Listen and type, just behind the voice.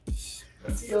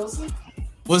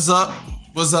What's up?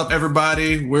 What's up,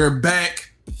 everybody? We're back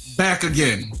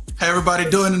again. How everybody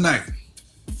doing tonight?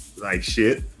 Like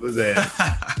shit. What's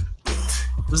that?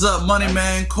 What's up, Money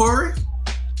Man Corey?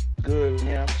 Good,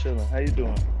 man. I'm chilling. How you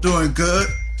doing? Doing good.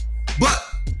 But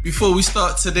before we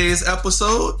start today's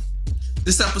episode,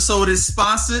 this episode is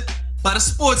sponsored by the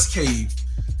Sports Cave.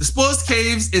 The Sports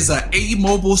Cave is an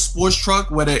A-mobile sports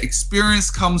truck where the experience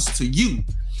comes to you.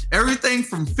 Everything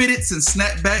from fitteds and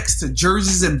snapbacks to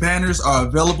jerseys and banners are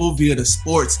available via the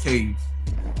Sports Cave.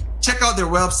 Check out their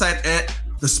website at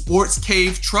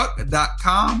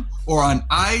thesportscavetruck.com or on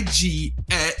IG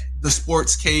at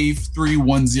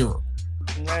thesportscave310.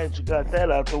 Now that you got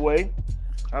that out the way,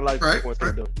 I like Right, what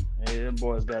right. they do. Yeah, them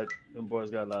boys got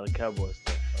a lot of cowboy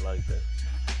stuff. I like that.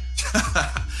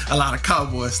 A lot of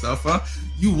cowboy stuff, huh?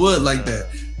 You would like that.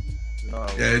 No, I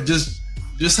Yeah, wouldn't. just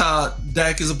how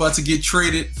Dak is about to get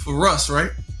traded for Russ, right?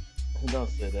 Don't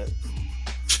say that.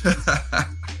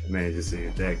 Man, just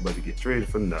saying Dak about to get traded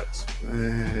for nuts.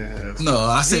 No,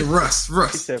 I say Russ. He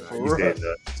Russ. said for He Russ. said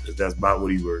nuts. That's about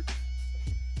what he worked.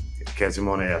 Catch him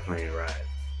on an airplane ride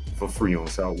for free on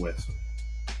Southwest.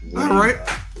 All right.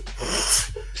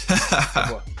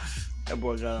 That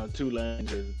boy got on Tulane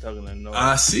jersey talking to no.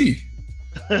 I see.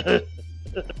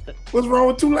 What's wrong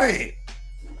with Tulane?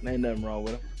 Ain't nothing wrong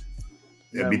with him.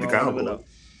 They beat the Nothing wrong with Cowboys.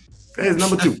 him, That's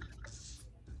number 2.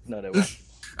 No, they won't.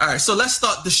 All right, so let's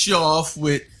start the show off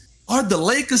with: are the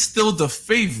Lakers still the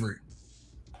favorite?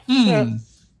 Yeah.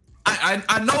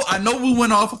 I know we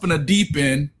went off up in a deep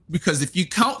end because if you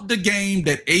count the game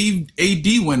that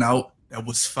AD went out, that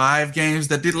was 5 games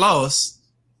that they lost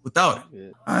without it. Yeah.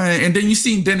 All right, and then you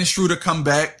seen Dennis Schroeder come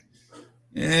back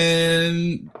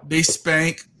and they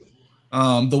spank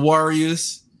the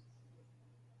Warriors.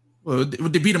 Well,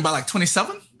 they beat them by like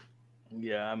 27?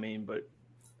 Yeah, I mean, but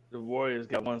the Warriors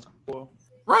got one score.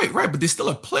 Right, but they're still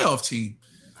a playoff team.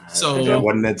 So That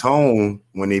wasn't that tone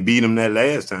when they beat him that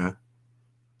last time.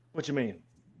 What you mean?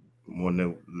 When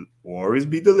the Warriors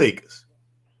beat the Lakers.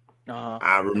 Uh-huh.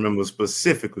 I remember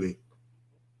specifically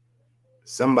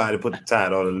somebody put the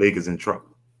tide on the Lakers in trouble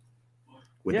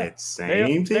with Yeah, that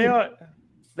same team.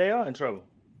 They are in trouble.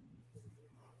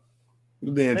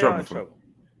 Who they in They are trouble in for? trouble.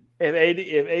 If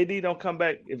AD don't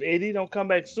come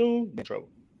back soon, they're in trouble.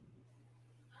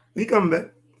 He coming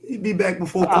back. He be back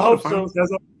before I hope quarterfinals. so.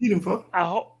 That's all we need him for. I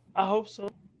hope so.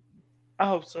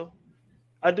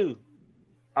 I do.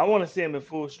 I want to see him in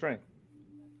full strength.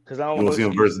 Because I don't You want to see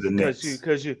him versus the Nets.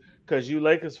 Because you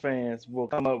Lakers fans will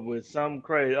come up with some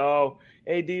crazy. Oh,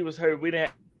 AD was hurt. We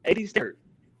didn't. AD's hurt.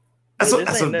 That's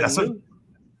This ain't nothing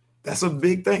new. a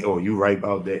big thing. Oh, you right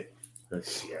about that.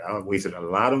 Shit, I wasted a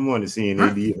lot of money seeing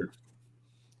AD hurt.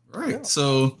 right. Yeah.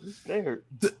 So They hurt.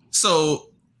 So,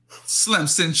 Slim,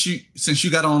 since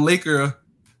you got on Laker Yeah,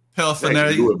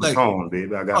 paraphernalia, do it like, baton,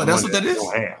 baby. I got Oh, that's money what that I is?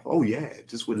 don't have. Oh yeah,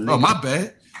 just with oh my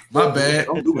bad. Don't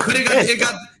do it. But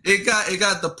it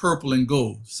got the purple and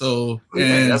gold. So Yeah,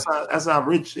 and that's how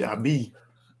rich I be.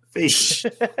 Fake.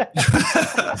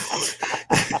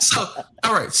 so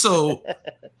all right. So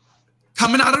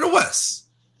coming out of the West,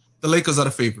 the Lakers are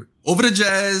the favorite over the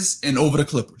Jazz and over the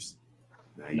Clippers.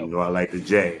 Now you know I like the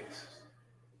Jazz.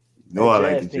 You know I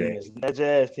like the Jazz. That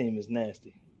Jazz team is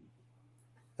nasty.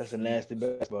 That's a nasty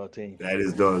basketball team. That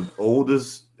is the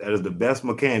oldest. That is the best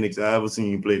mechanics I ever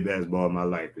seen play basketball in my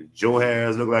life. Joe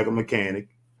Harris looked like a mechanic.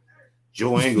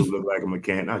 Joe Ingles looked like a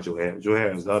mechanic. Not Joe Harris. Joe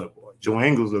Harris, the other boy. Joe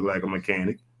Ingles looked like a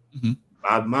mechanic. Mhm.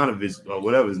 Bogdanovich, or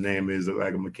whatever his name is, looked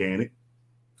like a mechanic.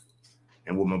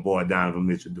 And what my boy Donovan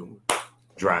Mitchell doing?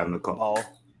 Driving the car.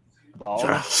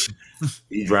 Ball.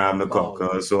 He driving the car,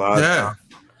 cuz. So Yeah.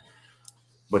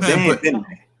 But Man, they ain't but- been that.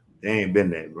 They ain't been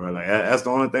that, bro. Like that's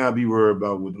the only thing I be worried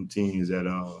about with them teams that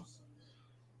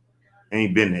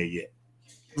ain't been there yet.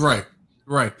 Right.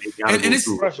 They gotta And go it's-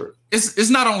 through it Pressure. first. It's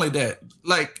not only that.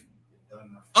 Like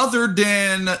other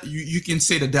than you can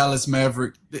say the Dallas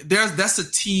Maverick, that's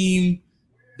a team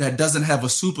that doesn't have a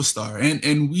superstar.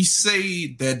 And we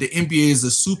say that the NBA is a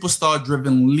superstar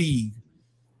driven league.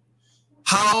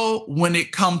 How, when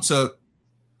it comes to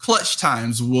clutch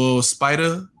times, will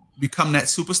Spider become that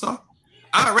superstar?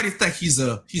 I already think he's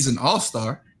an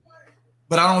all-star,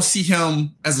 but I don't see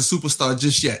him as a superstar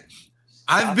just yet.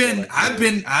 I've been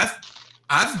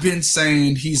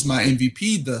saying he's my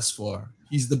MVP thus far.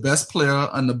 He's the best player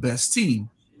on the best team.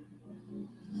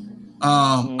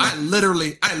 I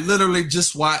literally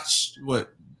just watched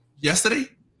yesterday.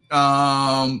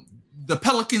 The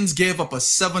Pelicans gave up a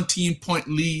 17-point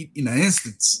lead in an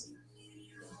instance.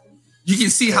 You can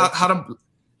see how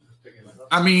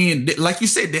I mean, like you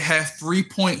said, they have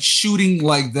 3-point shooting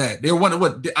like that. They're one of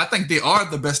what I think they are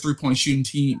the best 3-point shooting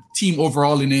team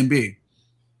overall in the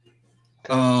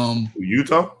NBA.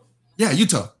 Utah? Yeah,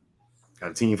 Utah.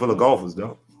 Got a team full of golfers,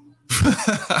 though.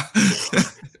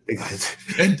 They got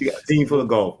a team full of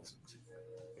golfers.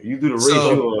 You do the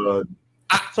ratio.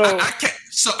 I can't.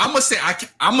 So I'm gonna say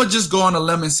I'm gonna just go on a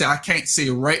limb and say I can't say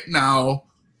right now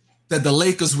that the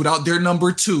Lakers without their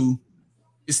number 2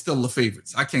 is still the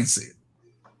favorites. I can't say it.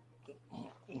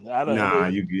 I don't know.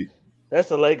 You get. That's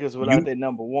the Lakers without their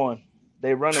number 1.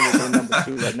 They running with their number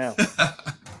 2 right now.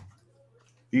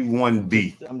 He 1B.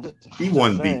 He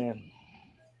 1B.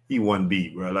 He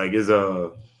 1B, bro. Like it's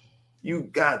you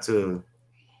got to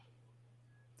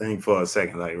think for a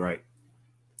second, like right.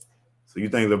 So you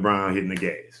think LeBron hitting the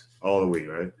gas all the way,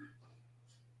 right?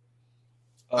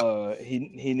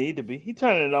 He need to be. He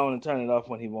turning it on and turning it off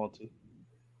when he want to.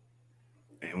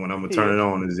 And when I'm gonna turn it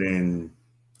on is in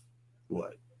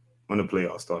what? When the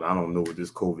playoffs start. I don't know what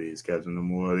this COVID is catching no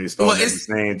more. They start at the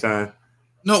same time.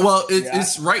 No, well,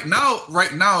 it's right now.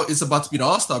 Right now, it's about to be the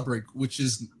All-Star break, which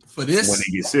is for this when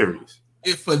they get serious.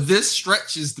 For this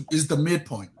stretch is the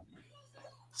midpoint.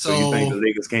 So you think the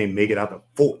Lakers can't make it out the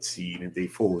 4th seed if they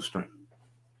full strength?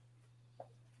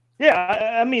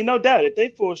 Yeah, I mean, no doubt. If they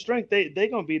full strength, they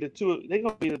gonna be the 2. They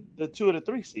gonna be the 2 or the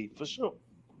 3 seed for sure.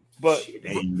 But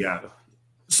you got it.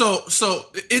 So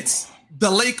it's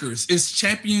the Lakers. It's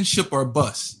championship or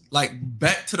bust. Like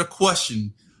back to the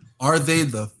question: are they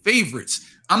the favorites?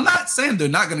 I'm not saying they're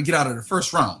not going to get out of the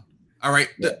first round. All right,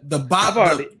 the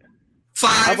bottom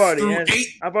 5 through 8.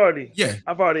 I've already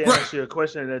asked you a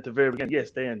question at the very beginning. Yes,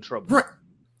 they're in trouble.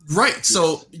 Right. Yes.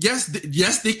 So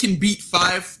yes, they can beat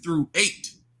 5 through 8.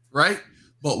 Right,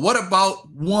 but what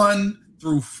about 1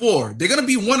 through 4? They're going to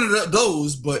be one of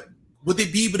those, but would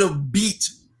they be able to beat?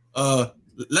 I'm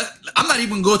not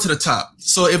even going to the top.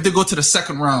 So if they go to the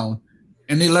second round,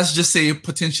 and they let's just say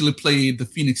potentially play the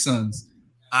Phoenix Suns.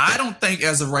 I don't think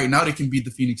as of right now they can beat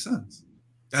the Phoenix Suns.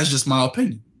 That's just my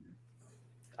opinion.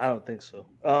 I don't think so.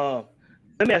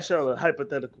 Let me ask you a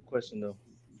hypothetical question though,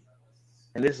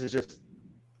 and this is just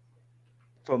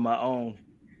for my own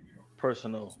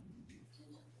personal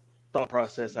thought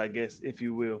process, I guess, if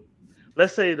you will.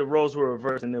 Let's say the roles were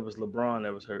reversed and it was LeBron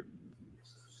that was hurt.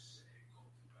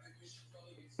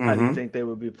 Mm-hmm. How do you think they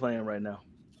would be playing right now?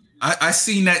 I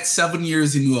seen that 7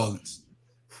 years in New Orleans.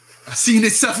 I seen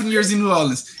it 7 years in New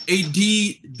Orleans. AD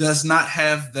does not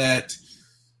have that.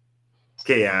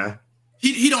 KI.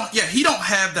 He don't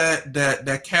have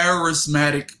that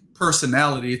charismatic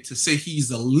personality to say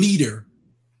he's a leader.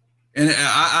 And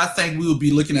I think we will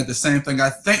be looking at the same thing. I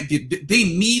think they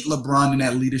need LeBron in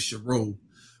that leadership role.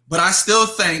 But I still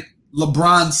think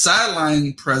LeBron's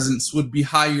sideline presence would be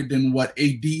higher than what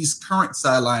AD's current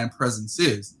sideline presence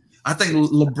is. I think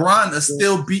LeBron is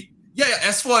still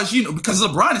as far as you know, because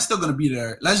LeBron is still going to be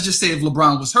there. Let's just say if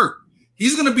LeBron was hurt,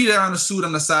 he's going to be there on the suit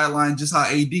on the sideline, just how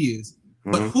AD is.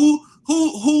 Mm-hmm. But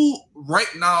who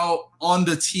right now on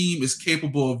the team is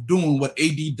capable of doing what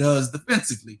AD does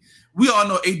defensively? We all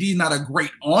know AD is not a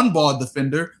great on-ball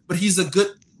defender, but he's a good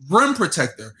rim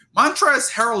protector. Montrezl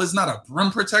Harrell is not a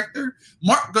rim protector.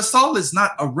 Marc Gasol is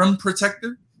not a rim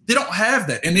protector. They don't have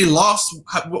that, and they lost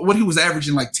what he was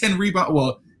averaging, like 10 rebounds.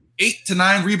 Well, 8 to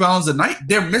 9 rebounds a night.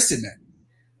 They're missing that.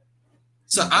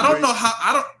 So I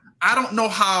don't know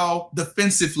how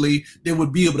defensively they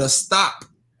would be able to stop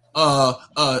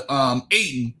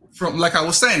Ayton from, like I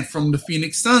was saying, from the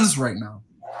Phoenix Suns right now.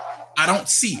 I don't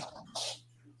see it.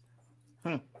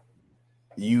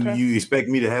 You expect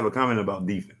me to have a comment about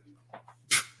defense?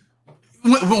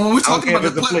 When we're talking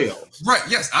about the playoffs, right?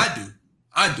 Yes,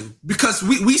 I do because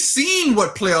we seen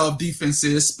what playoff defense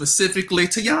is specifically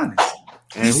to Giannis.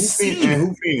 And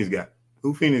who Phoenix got?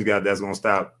 Who Phoenix got that's gonna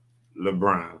stop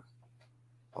LeBron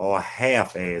or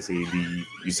half-ass AD?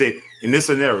 You say in this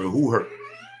scenario, who hurt?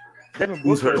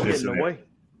 Who's hurt getting away?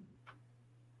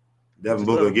 Devin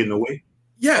Booker getting away.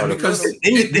 Yeah, because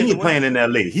then you're playing in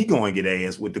LA. He going to get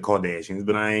ass with the Kardashians,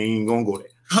 but I ain't gonna go there.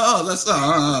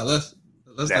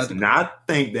 Let's not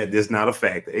think that there's not a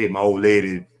fact. Hey, my old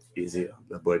lady is here,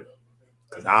 but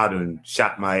because I done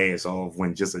shot my ass off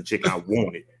when just a chick I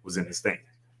wanted was in the stand.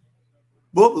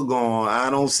 Booker gone.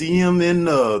 I don't see him in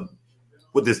the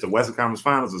Western Conference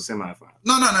Finals or semifinals.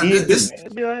 No. This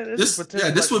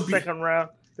would be second round.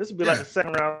 This would be like a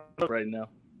second round right now.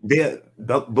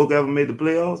 Booker ever made the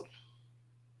playoffs?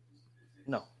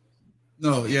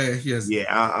 No, he has. Yeah,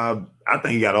 I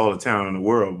think he got all the talent in the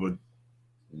world, but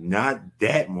not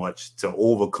that much to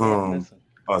overcome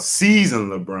a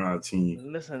seasoned LeBron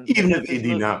team. Listen, even if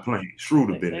AD not playing,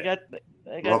 Schroeder been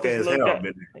they got this little guy.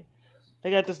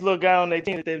 They got this little guy on their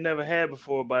team that they've never had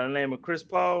before by the name of Chris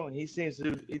Paul, and he seems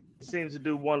to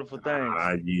do wonderful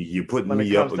things. You're putting when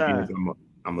me it up comes against. time.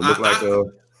 I'm gonna look like a.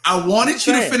 I wanted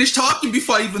you to Saying. finish talking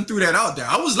before I even threw that out there.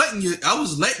 I was letting you,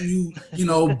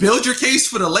 build your case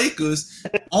for the Lakers,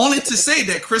 only to say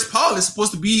that Chris Paul is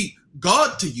supposed to be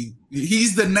God to you.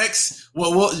 He's the next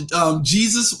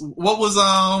Jesus. What was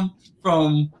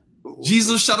from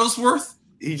Jesus Shuttlesworth?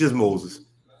 He just Moses.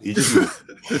 He's just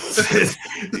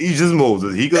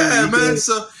Moses. Man.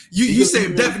 So you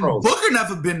say Devin Booker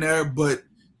never been there, but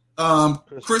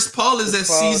Chris Paul is as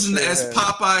seasoned as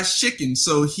Popeye's chicken,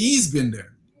 so he's been there.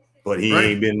 But he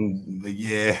ain't been.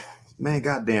 Yeah, man.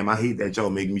 Goddamn, I hate that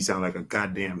y'all making me sound like a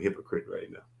goddamn hypocrite right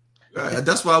now.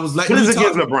 That's why I was letting you talk.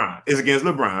 Against LeBron. It's against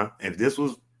LeBron. If this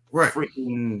was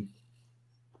freaking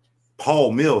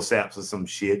Paul Millsaps or some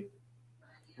shit,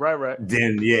 right.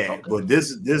 Then yeah. Okay. But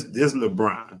this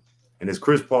LeBron and it's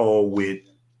Chris Paul with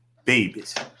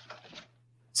babies.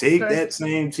 Take that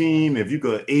same team. If you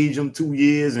could age them 2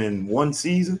 years in one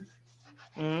season.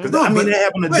 Because that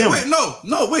happened to them.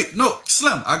 No,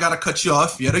 Slim. I gotta cut you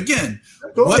off yet again.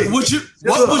 What was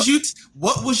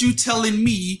you telling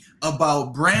me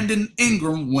about Brandon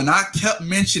Ingram when I kept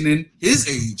mentioning his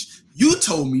age? You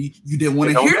told me you didn't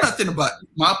want to hear nothing about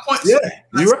my point. Yeah,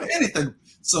 you're right. Anything.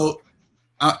 So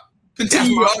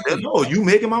continue. No, you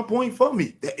making my point for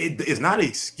me. It's not an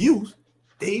excuse.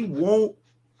 They won't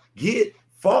get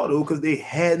farther because they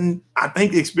hadn't. I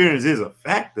think experience is a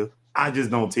factor. I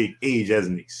just don't take age as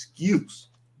an excuse.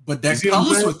 But that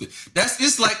comes with it.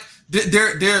 It's like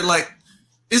they're like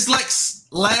it's like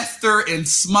laughter and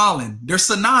smiling. They're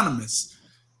synonymous.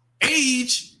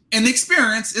 Age and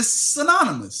experience is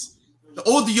synonymous. The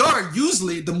older you are,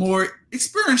 usually the more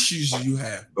experience you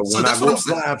have. But when I go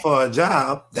apply for a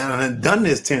job that I've done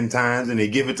this 10 times and they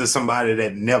give it to somebody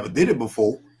that never did it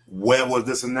before, where was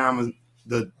the synonymous?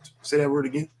 Say that word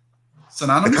again.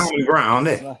 Synonymous. The common ground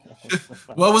there.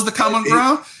 What was the common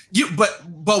ground? But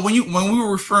when we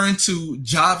were referring to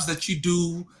jobs that you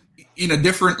do in a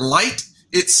different light,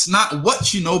 it's not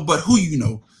what you know, but who you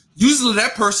know. Usually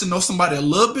that person knows somebody a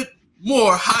little bit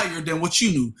more higher than what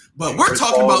you knew. But we're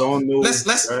talking about let's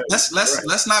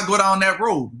not go down that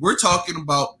road. We're talking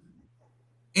about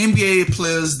NBA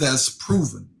players that's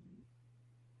proven.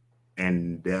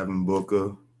 And Devin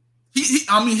Booker. He's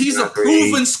a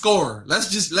proven scorer.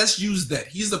 Let's use that.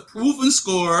 He's a proven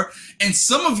scorer, and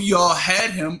some of y'all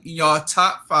had him in y'all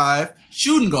top 5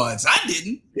 shooting guards. I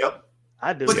didn't. Yep,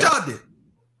 I did. But y'all did.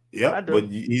 Yep, but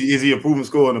is he a proven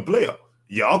scorer in the playoff?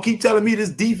 Y'all keep telling me this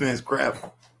defense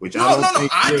crap, which no.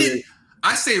 I didn't.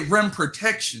 I say rim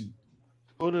protection.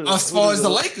 As far as the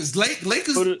Lakers,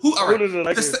 who do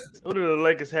the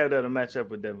Lakers have that to match up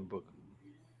with Devin Booker?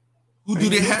 Who do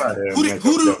they have?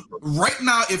 Right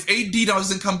now? If AD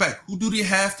doesn't come back, who do they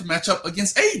have to match up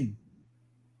against Aiden?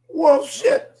 Well,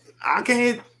 shit, I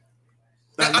can't.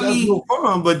 That's no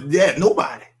fun, but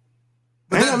nobody.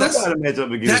 Nobody match up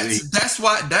against Aiden.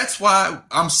 That's why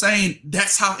I'm saying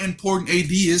that's how important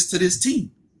AD is to this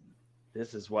team.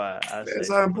 This is why that's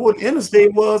how important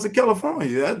Interstate was in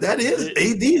California. That is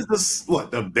AD is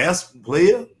the best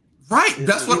player, right?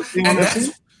 That's what.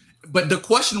 But the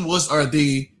question was, are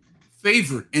they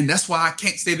favorite? And that's why I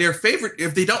can't say they're favorite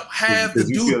if they don't have the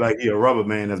dude. You feel like you're a rubber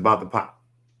man that's about to pop.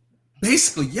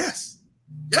 Basically, yes.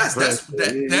 That's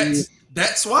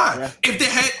why. Yeah. If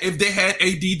they had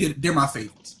AD, they're my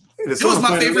favorites. Hey, it was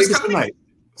my favorites tonight.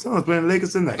 Someone's playing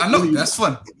Lakers tonight. I know that's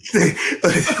fun.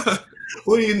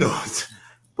 What do you know?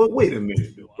 But wait a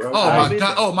minute, bro. Oh my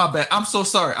god! Oh my bad. I'm so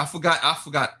sorry. I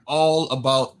forgot all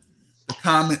about the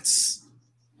comments.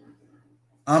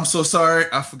 I'm so sorry.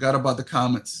 I forgot about the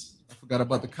comments.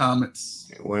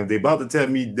 When they about to tell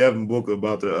me Devin Booker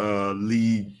about to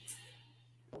lead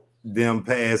them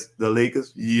past the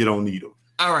Lakers, you don't need them.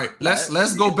 All right,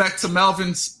 let's go back to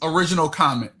Melvin's original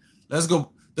comment. Let's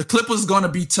go. The Clippers going to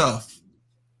be tough.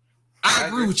 I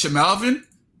agree with you, Melvin.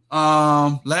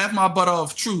 Laugh my butt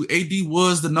off. True, AD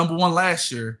was the number 1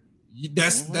 last year.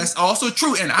 That's also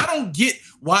true, and I don't get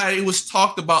why it was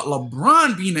talked about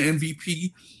LeBron being the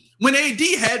MVP when AD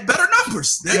had better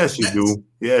numbers. Yes, you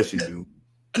do.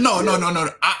 No.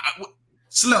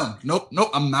 Slim. Nope.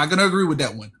 I'm not gonna agree with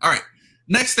that one. All right.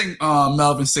 Next thing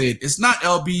Melvin said, it's not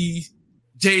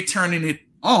LBJ turning it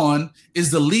on,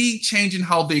 is the league changing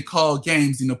how they call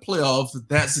games in the playoffs.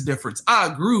 That's the difference. I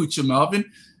agree with you,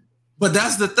 Melvin. But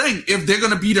that's the thing. If they're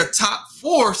gonna be the top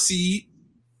 4 seed,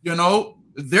 they're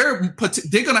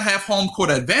gonna have home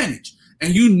court advantage.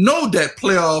 And you know that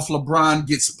playoff LeBron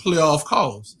gets playoff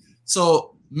calls.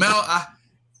 So Mel,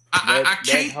 I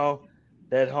can't.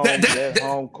 That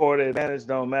home court advantage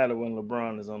don't matter when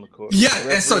LeBron is on the court. Yeah,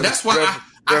 and so that's why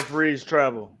referees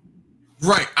travel.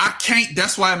 Right, I can't.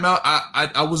 That's why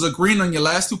I was agreeing on your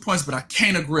last 2 points, but I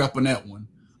can't agree up on that one.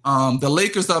 The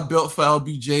Lakers are built for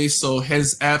LBJ, so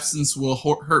his absence will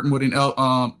hurt more than AD.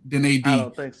 I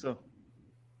don't think so.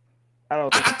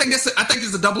 I think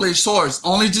it's a double-edged sword.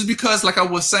 Only just because, like I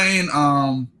was saying,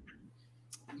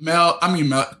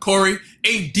 Corey,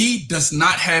 AD does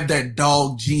not have that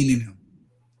dog gene in him.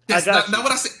 That's not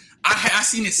what I said. I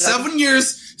seen it 7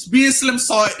 years. Me and Slim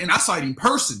saw it, and I saw it in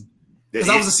person because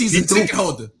I was a season ticket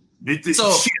holder.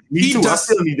 So me too. I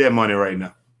still need that money right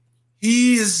now.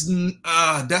 He is.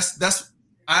 That's.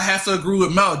 I have to agree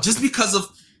with Mel just because of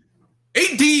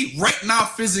AD right now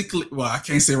physically. Well, I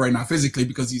can't say right now physically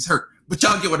because he's hurt, but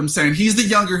y'all get what I'm saying. He's the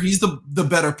younger. He's the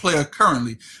better player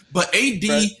currently. But AD,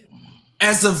 right,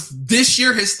 as of this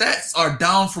year, his stats are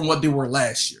down from what they were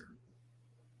last year.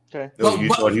 Okay. So you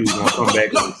thought he was going to come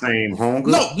back with the same hunger?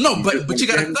 No, but you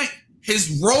got to think.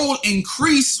 His role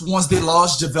increased once they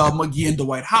lost JaVale McGee and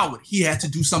Dwight Howard. He had to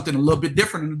do something a little bit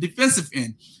different in the defensive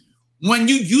end. When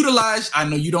you utilize, I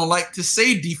know you don't like to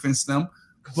say defense them,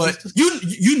 but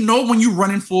you know when you're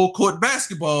running full court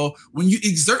basketball, when you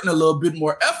exerting a little bit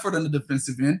more effort on the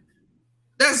defensive end,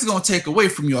 that's gonna take away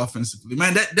from you offensively,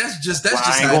 man. That's just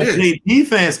how it is. Play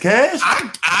defense, Cash.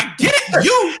 I get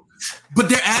it, but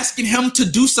they're asking him to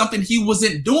do something he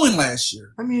wasn't doing last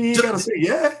year. I mean, you gotta say,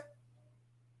 yeah.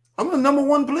 I'm the number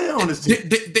one player on this team.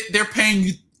 They're paying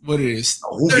you what it is.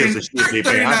 Who gives a shit they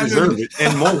pay? I deserve it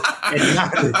and more.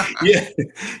 Yeah,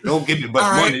 don't give me but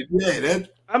money. Right. Yeah,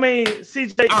 I mean,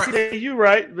 CJ, you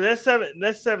right. But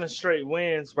that's seven straight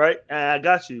wins, right? I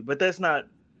got you, but that's not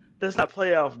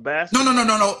playoff basketball.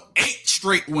 No. 8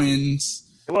 straight wins.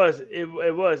 It was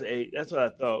 8. That's what I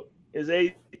thought. It's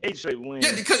 8 straight wins.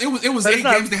 Yeah, because it was 8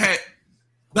 games they had.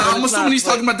 I'm assuming he's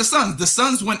talking about the Suns. The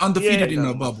Suns went undefeated in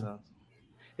the bubble.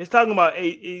 It's talking about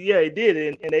 8. Yeah, it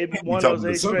did, and they won those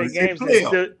 8 straight games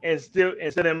and still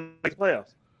didn't make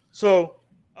playoffs. So,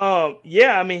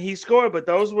 I mean, he scored, but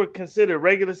those were considered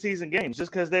regular season games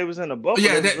just because they was in a bubble.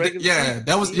 Yeah, that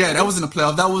was in the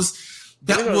playoff. That was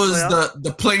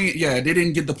the playing. Yeah, they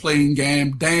didn't get the playing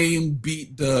game. Dame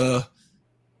beat the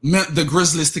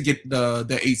Grizzlies to get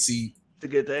the 8 seed. To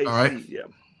get the 8 right. seed, yeah.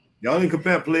 Y'all didn't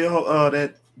compare playoff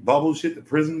that bubble shit to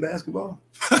prison basketball.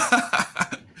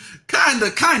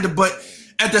 Kinda, but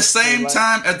at the same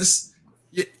time, a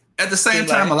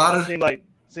lot of seemed like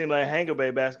Hanger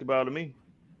Bay basketball to me.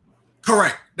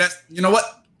 Correct. That's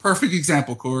what? Perfect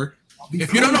example, Corey.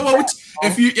 If you don't know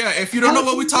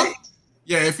what we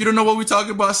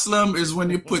talking about, Slim, is when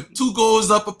you put 2 goals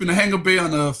up in the Hanger Bay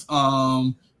on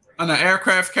an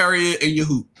aircraft carrier and you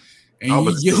hoop, and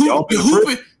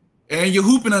you're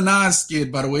hooping a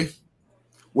non-skid, by the way.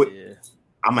 What? Yeah.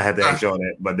 I'm gonna have to ask y'all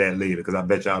about that later because I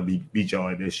bet y'all beat y'all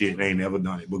at that shit and ain't never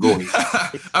done it. But go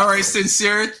ahead. All right,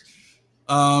 Sincere.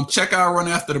 Check our run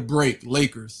after the break.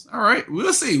 Lakers. All right,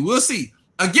 we'll see.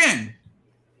 Again,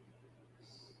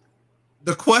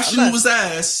 the question was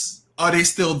asked: are they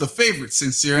still the favorites,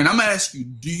 Sincere? And I'm gonna ask you: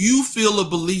 do you feel or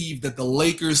believe that the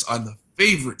Lakers are the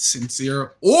favorites,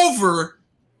 Sincere, over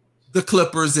the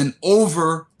Clippers and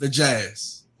over the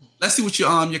Jazz? Let's see what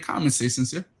your comments say,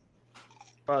 Sincere.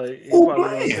 Probably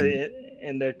gonna say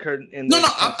in their current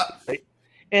state.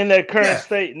 In their current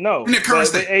state, no. In their current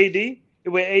state,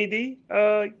 with AD,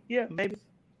 yeah, maybe.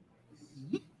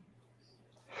 Mm-hmm.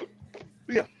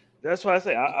 Yeah, that's why I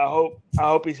say I hope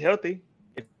he's healthy.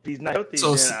 If he's not healthy,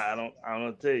 then I don't know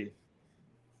what to tell you.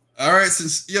 All right,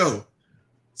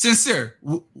 Sincere,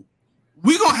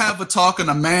 we're gonna have a talk on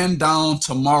a man down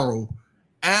tomorrow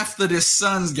after this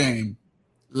Suns game.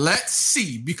 Let's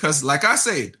see, because like I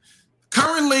said.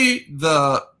 Currently,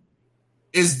 the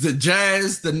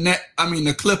Jazz,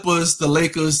 the Clippers, the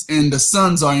Lakers, and the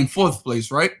Suns are in 4th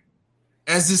place, right?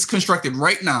 As it's constructed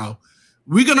right now.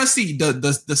 We're gonna see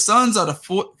the Suns are the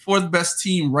fourth best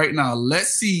team right now.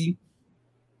 Let's see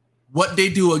what they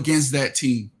do against that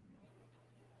team.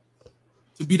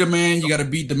 To be the man, you gotta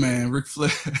beat the man, Ric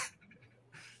Flair.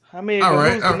 I mean,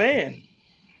 who's the man?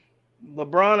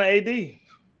 LeBron or AD?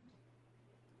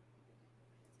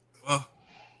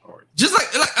 Just like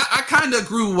I kind of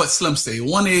agree with what Slim say,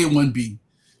 1A, 1B.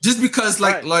 Just because,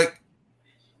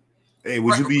 hey,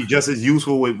 would you be just as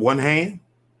useful with one hand?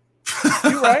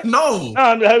 You're right. No,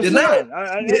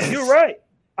 you're right.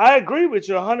 I agree with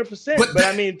you 100%. But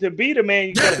I mean, to be the man,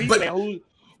 you got to be the man.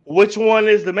 Which one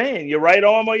is the man? Your right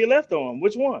arm or your left arm?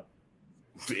 Which one?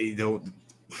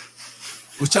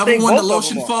 Whichever one the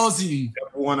lotion falls in.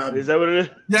 Is that what it is?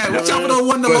 Yeah, whichever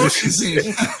one the lotion's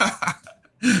in.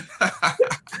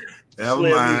 Never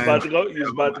Slim, mind. You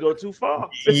was about to go too far.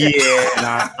 Yeah, and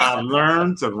I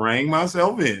learned to rein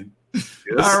myself in.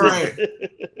 All right.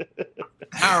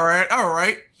 All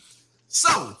right.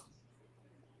 So,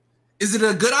 is it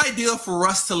a good idea for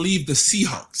us to leave the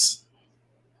Seahawks?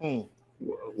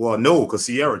 Well, no, because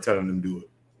Sierra telling them to do it.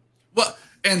 Well,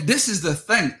 and this is the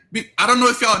thing. I don't know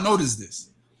if y'all noticed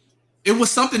this. It was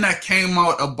something that came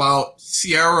out about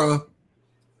Sierra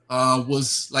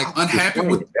was like unhappy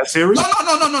with that series.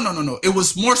 No. It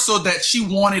was more so that she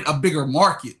wanted a bigger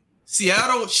market.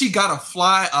 Seattle, she got to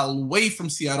fly away from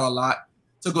Seattle a lot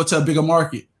to go to a bigger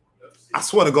market. I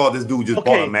swear to God, this dude just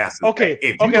bought a massive.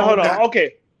 Okay,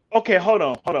 hold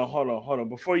on.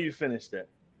 Before you finish that,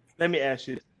 let me ask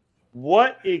you this.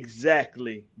 What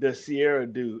exactly does Sierra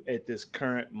do at this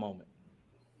current moment?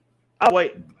 I'll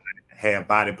wait. Have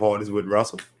body parties with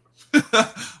Russell.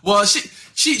 Well,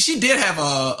 she did have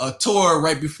a tour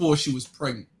right before she was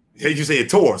pregnant. Hey, you say a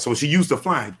tour, so she used to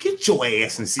flying. Get your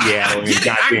ass in Seattle.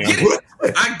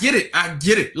 I get it.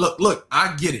 Look,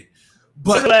 I get it.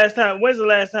 But when's the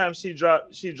last time she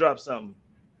dropped something?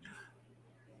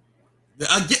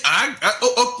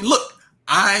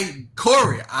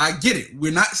 Corey, I get it.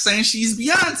 We're not saying she's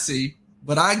Beyonce,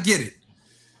 but I get it.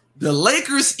 The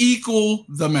Lakers equal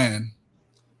the man.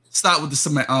 Stop with the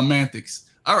semantics.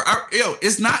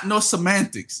 It's not no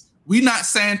semantics. We're not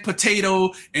saying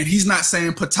potato and he's not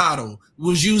saying potato. We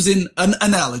was using an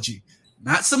analogy.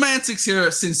 Not semantics here,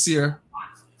 Sincere.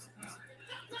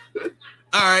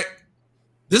 All right.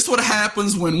 This is what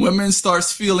happens when women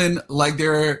starts feeling like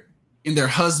they're in their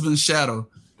husband's shadow.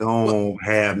 Don't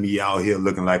have me out here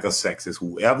looking like a sexist.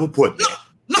 Whoever put that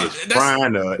is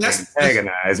trying to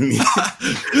antagonize me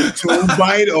to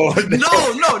bite or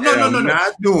no.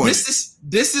 Not doing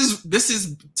this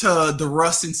is to the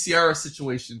Russ and Sierra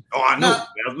situation. Oh, I know.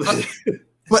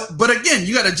 But again,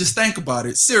 you got to just think about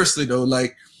it seriously though.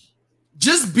 Like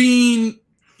just being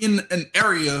in an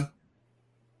area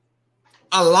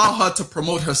allow her to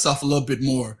promote herself a little bit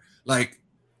more. Like,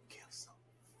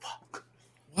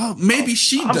 well, maybe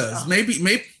she does. Maybe.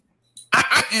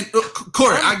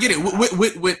 Corey, I get it.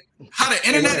 With how the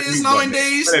internet is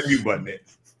nowadays.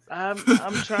 I'm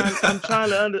trying to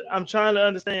understand. I'm trying to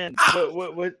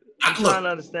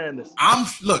understand this.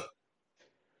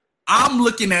 I'm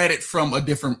looking at it from a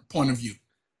different point of view.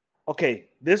 Okay,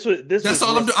 this was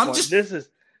all I'm doing.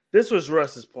 This was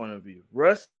Russ's point of view.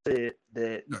 Russ said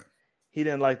that he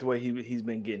didn't like the way he's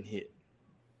been getting hit.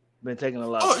 Been taking a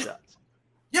lot of shots.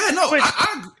 Yeah, no,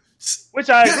 which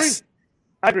I agree.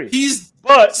 I agree.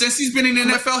 Since he's been in the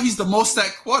NFL, he's the most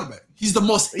sacked quarterback. He's the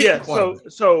most hit quarterback.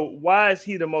 So why is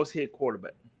he the most hit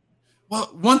quarterback? Well,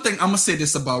 one thing I'm gonna say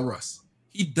this about Russ.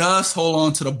 He does hold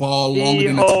on to the ball longer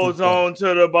than he holds on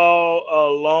to the ball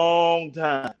a long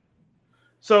time.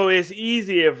 So it's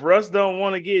easy if Russ don't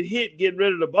want to get hit, get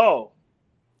rid of the ball.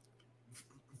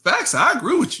 Facts, I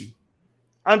agree with you.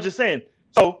 I'm just saying.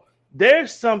 So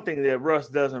there's something that Russ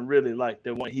doesn't really like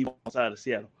that he wants out of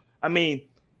Seattle. I mean,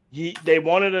 they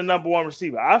wanted a number one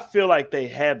receiver. I feel like they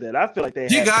have that. I feel like they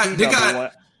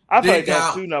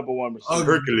have two number one receivers.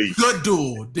 Hercules. Good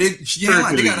duo. They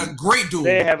got a great duo.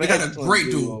 They have a great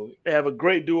duo. They have a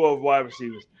great duo of wide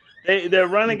receivers. They're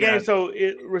running game. So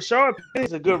Rashard Penny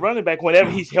is a good running back whenever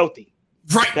he's healthy.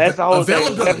 Right. That's the whole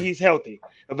thing. Whenever he's healthy.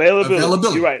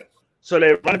 Availability. You're right. So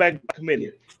they're running back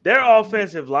committee. Their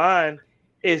offensive line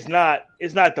is not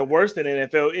the worst in the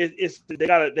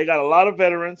NFL. They got a lot of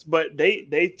veterans, but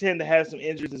they tend to have some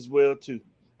injuries as well too.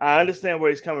 I understand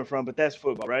where he's coming from, but that's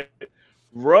football, right?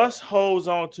 Russ holds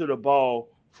on to the ball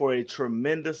for a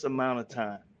tremendous amount of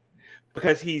time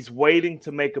because he's waiting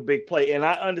to make a big play. And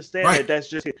I understand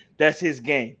that that's his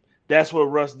game. That's what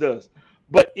Russ does.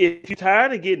 But if you're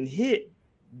tired of getting hit,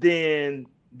 then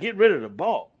get rid of the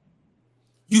ball.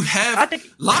 You have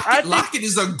Lockett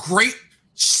is a great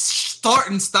start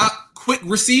and stop quick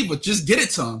receiver. Just get it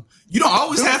to him. You don't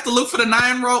always have to look for the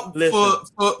 9 route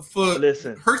for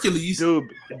Hercules.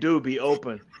 Dude be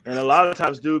open. And a lot of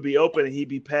times dude be open and he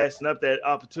be passing up that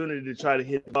opportunity to try to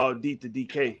hit the ball deep to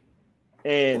DK.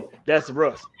 And that's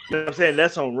Russ. You know what I'm saying?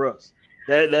 That's on Russ.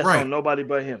 That's on nobody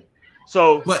but him.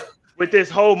 So with this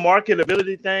whole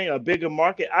marketability thing, a bigger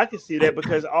market, I can see that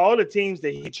because all the teams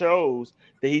that he chose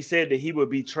that he said that he would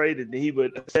be traded, that he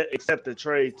would accept a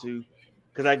trade to,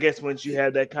 because I guess once you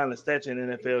have that kind of stature in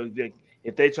the NFL,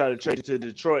 if they try to trade you to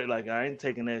Detroit, like I ain't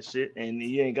taking that shit and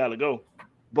you ain't got to go.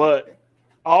 But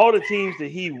all the teams that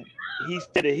he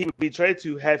said that he would be traded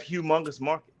to have humongous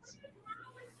markets.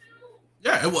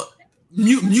 Yeah, it was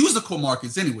musical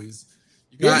markets anyways.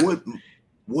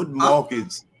 What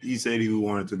markets he said he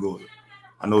wanted to go to?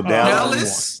 I know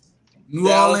Dallas, New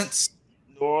Orleans.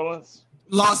 Orleans,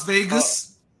 Las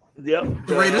Vegas. Yep.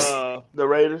 The Raiders. The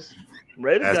Raiders.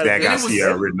 That got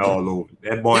Sierra written all over.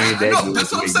 That boy ain't that good.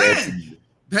 That's what I'm saying.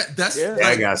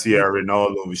 That got Sierra written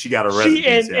all over. She got a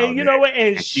residency. And you know what?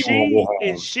 And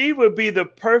she would be the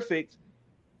perfect,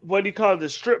 what do you call it, the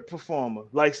strip performer,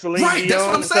 like Celine Dion. That's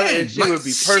what I'm saying. She would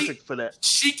be perfect for that.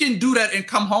 She can do that and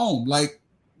come home. Like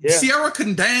Sierra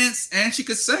can dance and she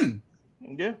could sing.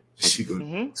 Yeah, she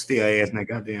could stay her ass in that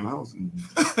goddamn house.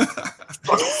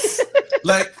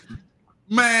 Like,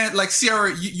 man, like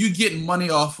Sierra, you getting money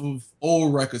off of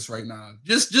old records right now.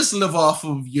 Just live off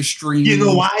of your stream. You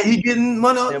know why he getting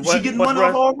money? She getting money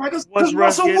off old records? Because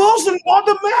Russell Wilson won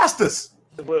the Masters.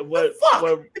 What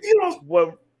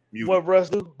Russ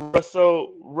do?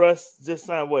 Russ just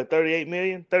signed what, 38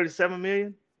 million, 37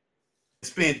 million?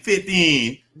 Spent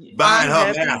 15 buying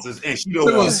her Masters, and she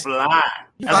don't want to fly.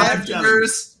 5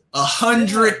 years,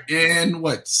 100 and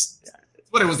what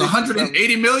it was,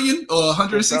 180 million or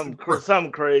 160?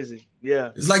 Something crazy.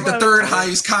 Yeah, it's like the third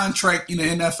highest contract in the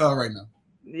NFL right now.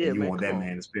 Yeah, you want that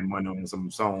man to spend money on some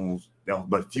songs that was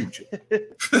but Future.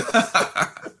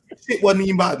 Shit wasn't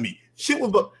even about me. Shit was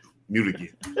about mute again.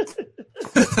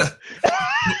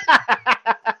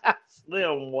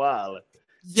 Slim Wilder.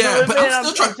 Yeah, but man,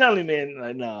 I'm telling you, man,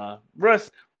 like, nah. Russ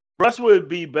would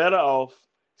be better off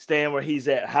staying where he's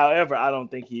at. However, I don't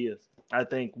think he is. I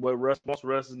think what Russ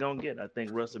is gonna get. I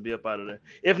think Russ will be up out of there.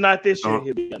 If not this year,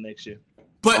 he'll be out next year.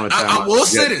 But I will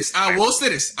say this. I want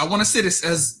to say this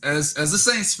as a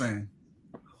Saints fan.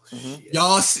 Mm-hmm.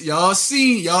 Y'all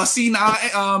seen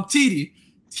TD.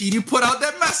 TD put out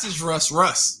that message.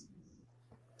 Russ.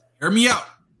 Hear me out.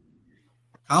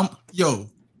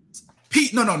 Yo,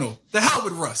 Pete. No. The hell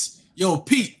with Russ. Yo,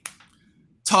 Pete.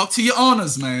 Talk to your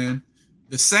owners, man.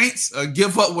 The Saints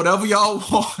give up whatever y'all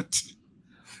want.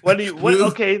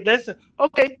 Okay. Let's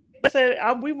say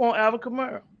we want Alvin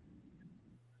Kamara.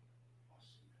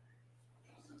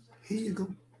 Here you go.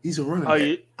 He's a running back.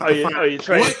 Are you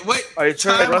trading? Are you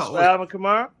trading Russ for Alvin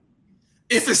Kamara?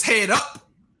 If it's head up,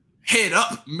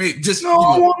 mate. Just I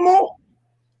want more.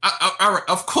 All right,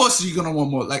 of course you're gonna want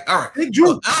more. Like, all right, take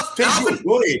Drew.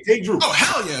 Go ahead, take Drew. Oh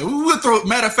hell yeah, we will throw.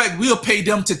 Matter of fact, we'll pay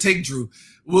them to take Drew.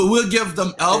 We'll give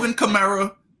them Alvin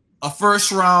Kamara, a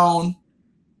first round,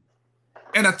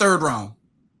 and a third round.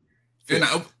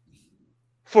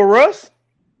 For us?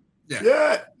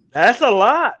 Yeah. That's a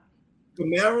lot.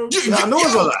 Kamara, I know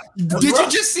it's a lot. Did you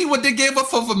just see what they gave up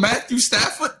for Matthew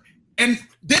Stafford? And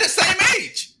they're the same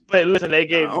age. But listen, they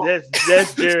gave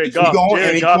that's Jared Goff.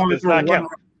 Jared Goff does not count.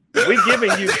 We're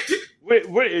giving you.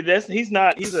 That's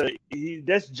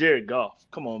Jared Goff.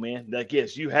 Come on, man. Like,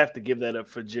 yes, you have to give that up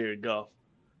for Jared Goff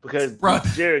because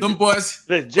Jared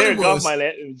Goff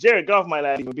might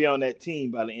not even be on that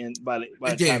team by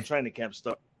the time training camp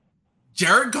starts.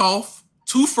 Jared Goff,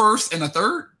 2 firsts and a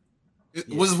third.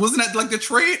 Wasn't that like the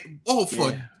trade?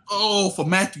 For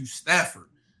Matthew Stafford.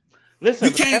 Listen,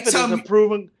 you can't tell me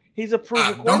he's a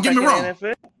proven quarterback. Don't get me wrong. In the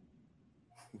NFL.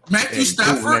 Matthew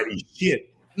Stafford.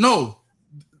 No,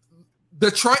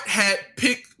 Detroit had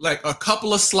picked like a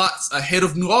couple of slots ahead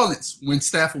of New Orleans when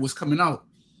Stafford was coming out.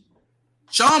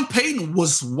 Sean Payton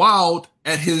was wild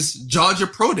at his Georgia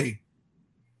Pro Day.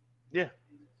 Yeah.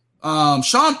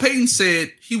 Sean Payton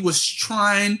said he was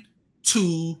trying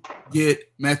to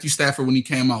get Matthew Stafford when he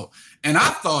came out. And I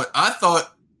thought,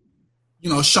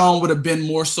 Sean would have been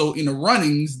more so in the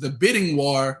runnings, the bidding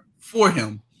war for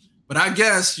him. But I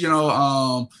guess,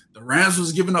 the Rams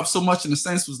was giving up so much and the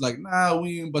Saints was like, nah,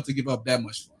 we ain't about to give up that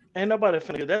much. Ain't nobody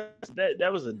finna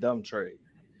that was a dumb trade.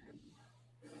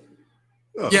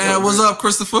 Yeah, what's up,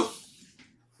 Christopher?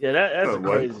 Yeah, that's a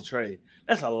crazy trade.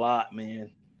 That's a lot, man.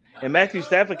 And Matthew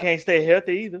Stafford can't stay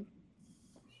healthy either.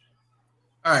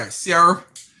 All right, Sierra,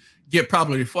 get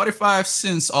probably 45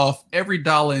 cents off every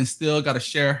dollar and still got to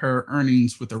share her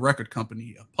earnings with a record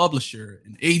company, a publisher,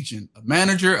 an agent, a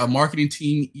manager, a marketing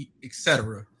team,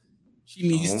 etc. She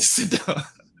needs to sit down.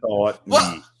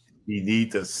 You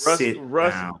need to sit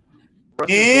down.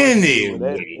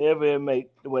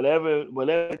 Whatever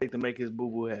it take to make his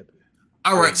boo-boo happy.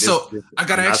 All right, so I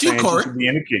got to ask you, Corey. Be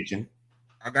in the kitchen.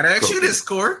 I got to ask you this,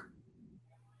 Corey.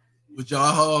 Would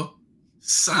y'all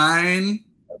sign...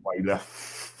 Why you left?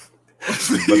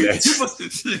 You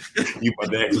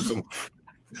about to ask some.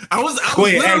 Go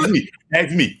ahead,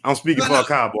 ask me. I'm speaking for a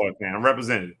Cowboy fan. I'm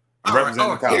representing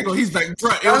the Cowboys. He's back.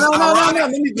 Bro, no. Let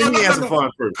me answer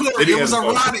fun first. It was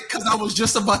ironic because I was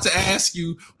just about to ask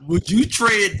you, would you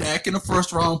trade Dak in the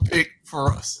first round pick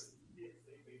for us?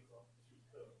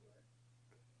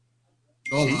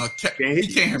 He can't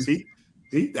hear me.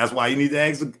 See, that's why you need to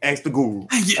ask the guru.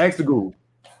 Yeah. Ask the guru.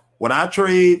 When I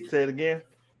trade, say it again.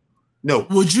 No.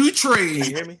 Would you Can trade?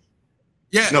 you hear me?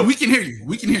 Yeah, No. we can hear you.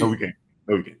 We can hear No, you. we can't.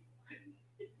 No, we can't.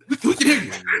 We can hear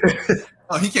you.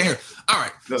 Oh, he can't hear. All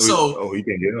right. No, So he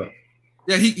can't get up.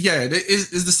 yeah,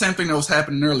 it's the same thing that was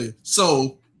happening earlier.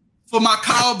 So for my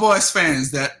Cowboys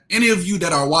fans, that any of you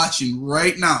that are watching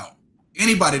right now,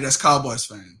 anybody that's Cowboys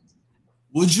fan,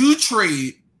 would you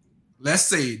trade, let's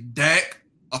say, Dak,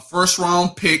 a first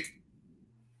round pick,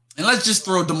 and let's just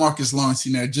throw DeMarcus Lawrence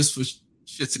in there just for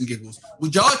shits and giggles.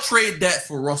 Would y'all trade that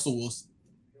for Russell Wilson?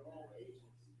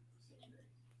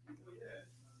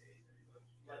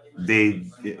 They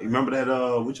remember that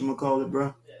whatchamacallit,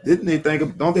 bro? Didn't they think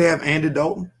of, don't they have Andy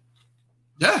Dalton?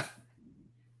 Yeah.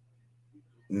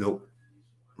 Nope.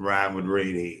 Ryan with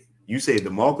Ray. You say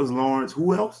DeMarcus Lawrence,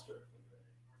 who else?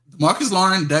 DeMarcus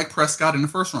Lawrence, Dak Prescott in the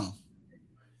first round.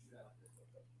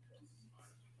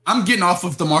 I'm getting off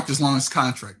of DeMarcus Lawrence's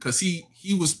contract because he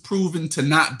was proven to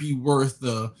not be worth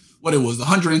the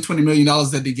 $120 million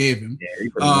that they gave him. Yeah, he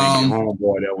could have made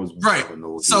homeboy that was right.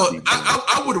 So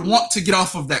I would want to get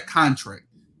off of that contract.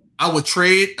 I would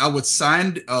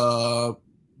sign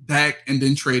Dak and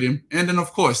then trade him. And then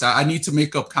of course I need to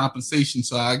make up compensation.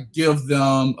 So I give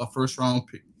them a first round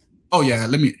pick. Oh yeah,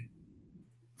 let me.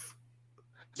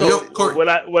 So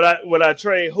would I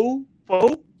trade who for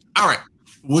who? All right.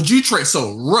 Would you trade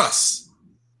Russ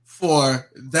for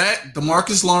that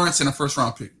DeMarcus Lawrence and a first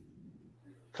round pick?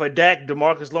 For Dak,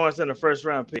 DeMarcus Lawrence and a first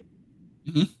round pick?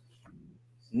 Mm-hmm.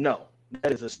 No,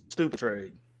 that is a stupid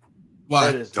trade. Why?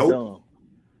 That is dumb.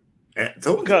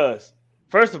 Because Because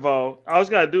first of all, all I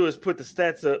gotta do is put the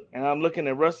stats up, and I'm looking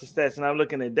at Russ's stats and I'm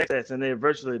looking at Dak's stats, and they're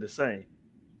virtually the same.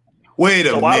 wait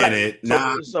a minute.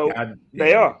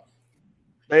 They are.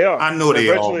 They are. I know they're they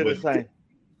are. virtually the same.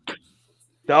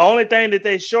 The only thing that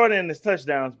they shorten is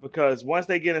touchdowns because once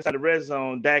they get inside the red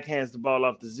zone, Dak hands the ball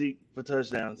off to Zeke for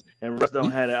touchdowns, and Russ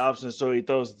don't have that option, so he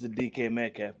throws it to DK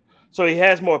Metcalf. So he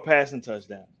has more passing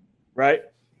touchdowns, right?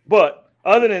 But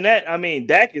other than that, I mean,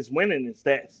 Dak is winning in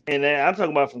stats, and I'm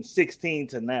talking about from 16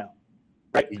 to now.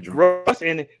 Right? Russ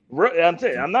and I'm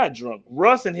telling you, I'm not drunk.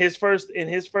 Russ in his first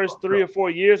 3 or 4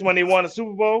 years when he won a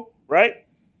Super Bowl, right?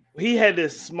 He had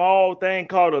this small thing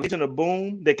called a Legion of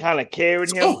Boom that kind of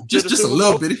carried him. Oh, just a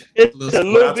little bitty. It's a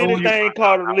little bitty thing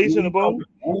called a Legion of Boom.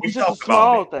 It's just a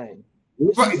small thing.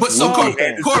 Right, but so Corey,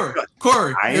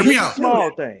 hear me out.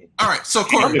 Small thing. All right, so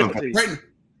Corey,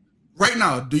 right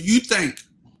now, do you think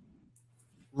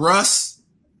Russ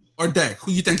or Dak?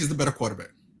 Who you think is the better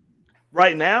quarterback?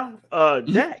 Right now,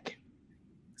 Dak.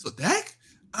 So Dak?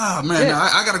 Oh man, Yeah.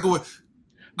 I gotta go with.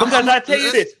 Because I tell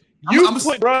you this, you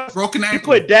put Russ, broken ankle. you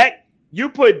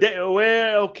put Dak.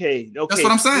 Well, okay. That's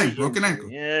what I'm saying. Broken ankle.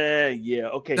 Yeah,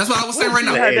 okay. That's what I was saying right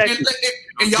now. We'll see how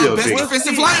And y'all best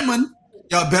defensive lineman,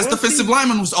 defensive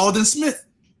lineman was Alden Smith.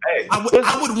 Hey,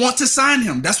 I would want to sign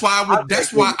him. That's why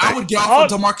I would get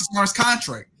off of DeMarcus Lawrence's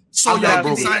contract. So y'all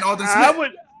can sign Alden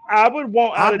Smith. I would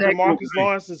want out of DeMarcus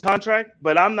Lawrence's contract,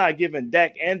 but I'm not giving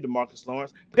Dak and DeMarcus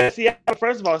Lawrence because Seattle.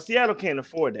 First of all, Seattle can't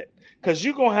afford that because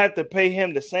you're gonna have to pay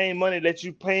him the same money that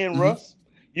you paying Russ.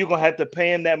 You're gonna have to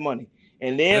pay him that money,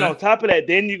 and then on top of that,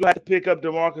 then you're gonna have to pick up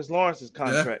DeMarcus Lawrence's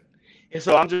contract. And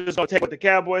so I'm just gonna take what the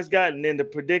Cowboys got, and then the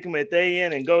predicament they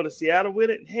in, and go to Seattle with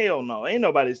it. Hell no, ain't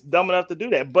nobody's dumb enough to do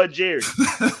that, but Jerry.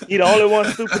 He the only one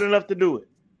stupid enough to do it.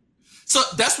 So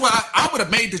that's why I would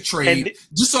have made the trade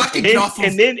just so I could get off of.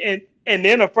 And then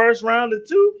a first round or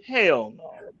two. Hell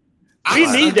no.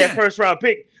 We need that first round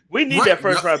pick. We need that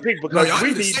first round pick because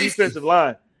we need defensive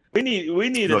line. We need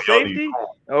a safety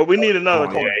or we need another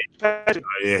corner. Patrick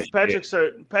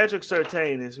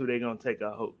Surtain is who they're gonna take.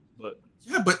 I hope, but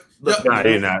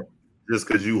they're not. Just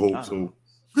because you hope so.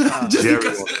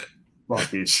 Jerry,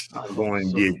 fuck it. I'm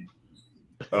going to get.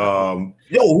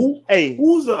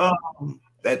 Who's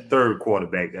that third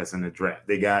quarterback that's in the draft?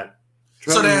 They got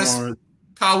Trevor Lawrence.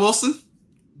 Kyle Wilson,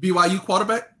 BYU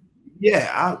quarterback.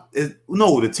 Yeah,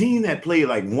 the team that played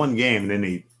like one game and then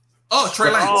they. Oh, Trey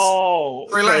Lance.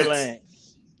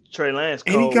 Trey Lance.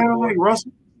 And he kind of like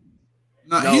Russell.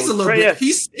 No, he's a little bit.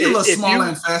 He's a little smaller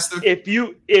and faster. If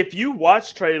you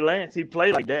watch Trey Lance, he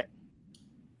played like that.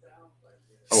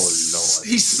 Oh Lord,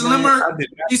 he's slimmer. Man, I did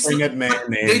not bring that man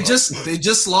name. They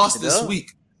just lost this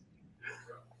week.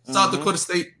 South Dakota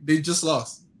State. They just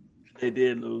lost. They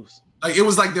did lose. Like it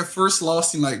was like their first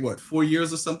loss in 4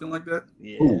 years or something like that.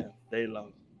 Yeah, they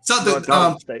lost. North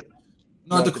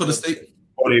Dakota State.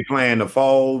 Are they playing the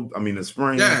fall? I mean the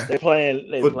spring. Yeah, they're playing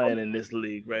in this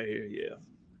league right here. Yeah,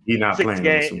 he's not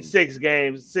playing. 6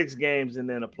 games, and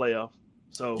then a playoff.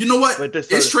 So you know what?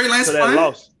 Is Trey Lance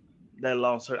playing? That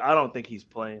loss hurt. I don't think he's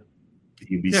playing.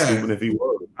 He'd be stupid if he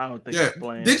was. I don't think Yeah. he's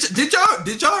playing.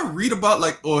 Did y'all read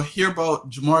about or hear about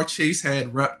Jamar Chase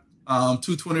had rep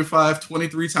 225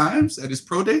 23 times at his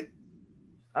pro day?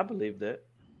 I believe that.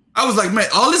 I was like, man,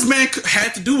 all this man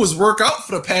had to do was work out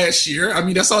for the past year. I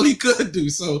mean, that's all he could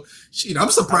do. So, shit, I'm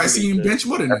surprised he didn't bench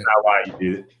more than That's that. not why he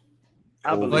did it.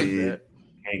 I believe that.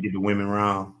 Can't get the women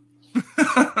around.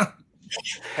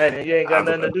 Hey, you ain't got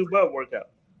nothing to do but work out.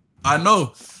 I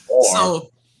know.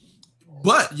 So,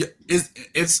 but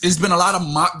it's been a lot of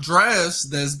mock drafts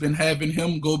that's been having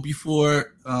him go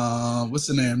before what's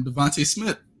the name, Devontae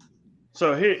Smith.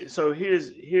 So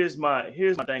here's my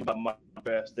thing about mock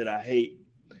drafts that I hate,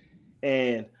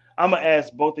 and I'm gonna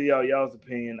ask both of y'all's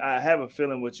opinion. I have a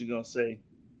feeling what you're gonna say,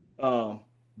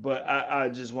 but I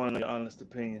just want your honest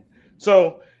opinion.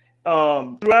 So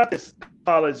throughout this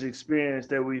college experience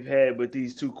that we've had with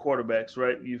these two quarterbacks,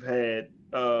 right? You've had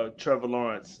Trevor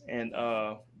Lawrence and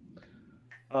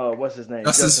what's his name?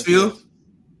 Justin Fields.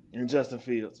 And Justin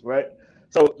Fields, right?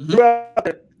 So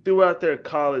throughout their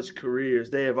college careers,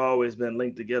 they have always been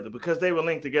linked together because they were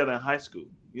linked together in high school.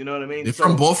 You know what I mean?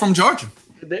 They're both from Georgia.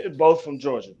 They're both from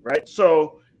Georgia, right?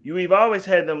 So we've always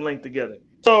had them linked together.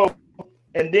 So,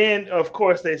 and then of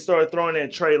course they started throwing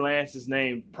in Trey Lance's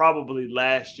name probably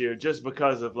last year just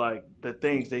because of like the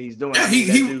things that he's doing. Yeah,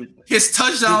 his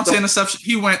touchdown to interception,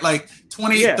 he went like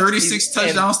 36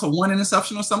 touchdowns to 1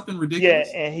 interception or something ridiculous.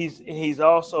 Yeah, and he's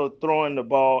also throwing the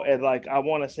ball at like, I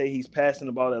want to say he's passing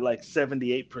the ball at like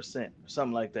 78% or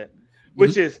something like that,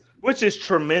 which is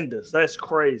tremendous. That's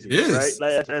crazy, right?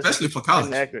 That's especially for college.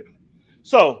 Inaccurate.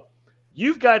 So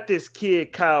you've got this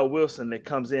kid, Kyle Wilson, that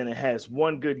comes in and has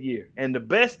one good year. And the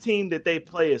best team that they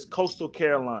play is Coastal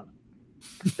Carolina.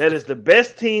 That is the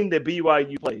best team that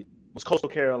BYU played, was Coastal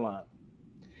Carolina.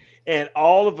 And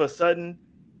all of a sudden,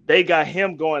 they got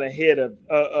him going ahead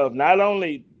of not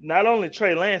only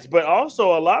Trey Lance, but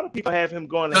also a lot of people have him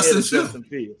going ahead of Justin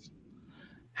Fields.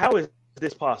 How is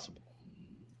this possible?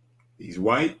 He's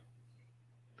white.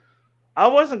 I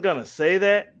wasn't going to say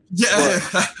that. Yeah.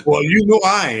 Well, you know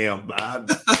I am.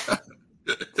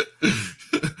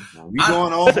 We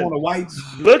going off on the whites.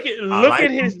 Look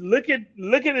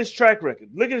at his track record.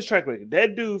 Look at his track record.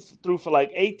 That dude threw for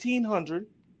like 1,800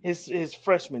 his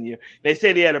freshman year. They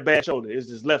said he had a bad shoulder. It was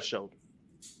his left shoulder.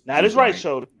 Not his right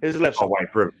shoulder. His left shoulder. White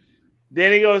privilege.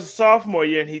 Then he goes sophomore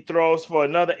year and he throws for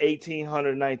another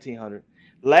 1,800, 1,900.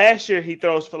 Last year he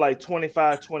throws for like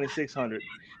 2,600.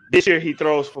 This year he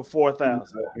throws for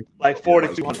 4,000, like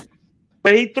 4,200.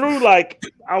 But he threw like,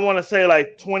 I want to say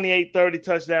like 28, 30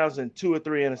 touchdowns and 2 or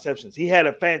 3 interceptions. He had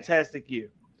a fantastic year.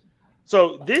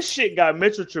 So this shit got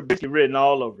Mitchell Trubisky written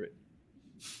all over it.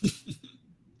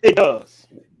 It does.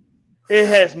 It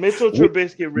has Mitchell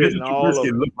Trubisky written all over it. Mitchell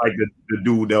Trubisky looked like the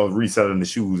dude that was reselling the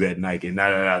shoes at Nike. Now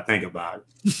that I think about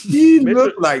it, he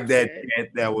looked like that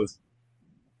cat that was.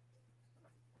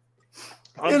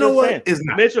 You know what? It's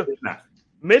not.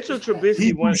 Mitchell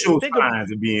Trubisky won. He showed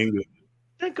signs of being good.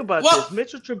 Think about this.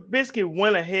 Mitchell Trubisky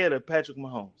went ahead of Patrick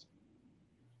Mahomes.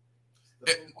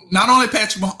 Not only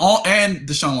Patrick Mahomes and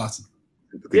Deshaun Watson.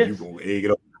 Yes. You gonna egg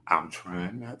it up. I'm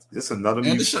trying not to. This is another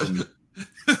new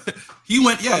He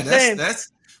went,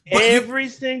 that's every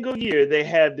single year they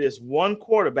have this one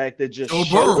quarterback that just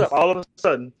shows up all of a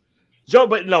sudden. Joe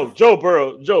Burrow.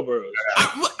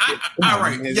 All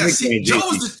right.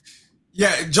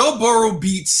 Yeah, Joe Burrow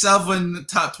beat 7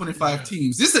 top 25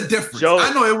 teams. This is a difference.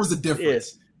 I know it was a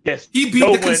difference. Yes. He beat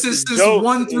the consistent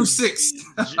 1 through 6.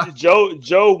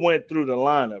 Joe went through the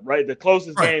lineup, right? The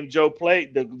closest game Joe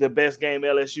played, the best game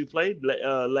LSU played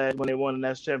last when they won the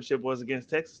national championship was against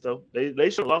Texas, though. They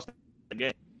should have lost the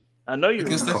game. I know you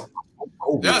remember.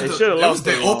 They should have lost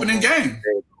the opening game.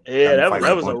 Yeah, that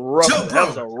was a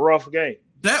rough game.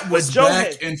 That was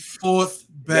back and forth.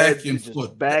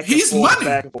 He's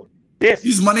money. Yes,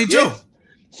 he's money, Joe. Yes.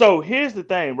 So here's the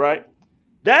thing, right?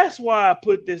 That's why I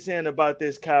put this in about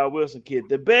this Kyle Wilson kid.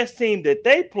 The best team that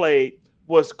they played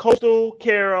was Coastal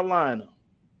Carolina.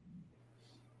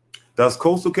 Does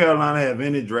Coastal Carolina have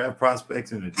any draft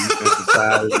prospects in the defensive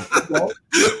side of football?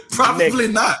 Probably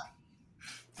not.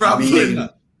 Probably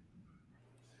not.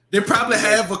 They probably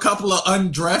have a couple of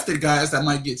undrafted guys that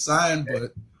might get signed,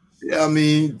 but yeah, I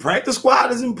mean, practice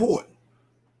squad is important.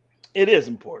 It is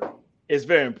important. It's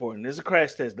very important. It's a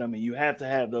crash test dummy. You have to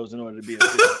have those in order to be a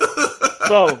fit.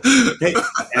 So, hey,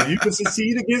 and you can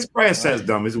succeed against crash test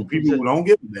dummies with people who don't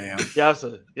give a damn.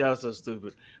 Y'all so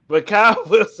stupid. But Kyle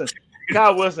Wilson,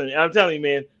 I'm telling you,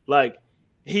 man, like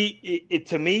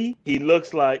to me, he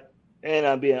looks like, and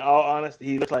I'm being all honest,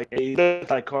 he looks like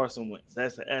Carson Wentz.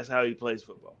 That's how he plays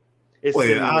football.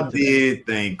 I did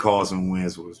think Carson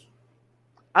Wentz was.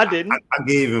 I didn't. I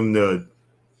gave him the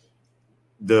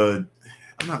I'm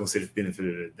not gonna say the benefit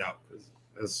of the doubt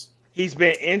because he's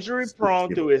been injury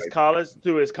prone through his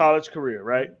college career,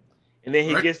 right? And then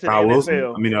he gets to the Kyle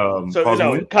NFL.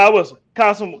 Wilson?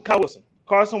 Carson Wilson.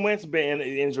 Carson Wentz been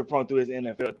injury prone through his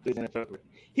NFL career.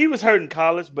 He was hurt in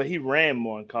college, but he ran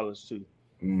more in college too.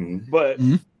 Mm-hmm. But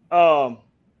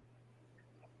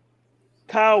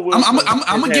Kyle Wilson.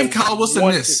 I'm gonna give Kyle Wilson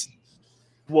this.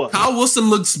 What? Kyle Wilson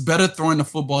looks better throwing the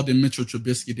football than Mitchell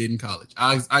Trubisky did in college.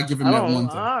 I give him that one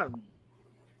thing.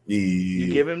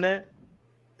 You give him that?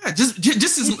 Yeah, just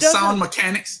his sound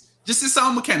mechanics. Just his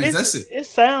sound mechanics. That's it. It's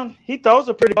sound. He throws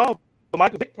a pretty ball. But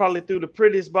Michael Vick probably threw the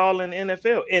prettiest ball in the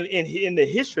NFL in the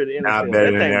history of the NFL. Not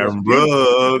better than Aaron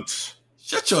Brooks.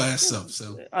 Shut your ass up,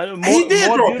 so. He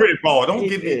did throw a pretty ball. Don't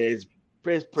give me. It's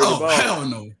pretty ball. Hell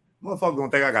no. Motherfucker gonna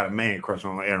think I got a man crush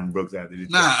on Aaron Brooks after this.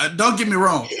 Nah, don't get me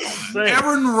wrong.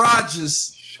 Aaron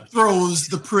Rodgers throws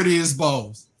the prettiest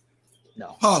balls.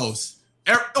 No. Pause.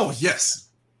 Yes.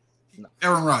 No.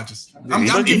 Aaron Rodgers. I'm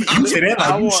giving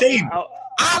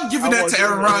that to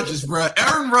Aaron Rodgers, bro.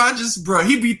 Aaron Rodgers, bro.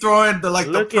 He be throwing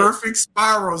the perfect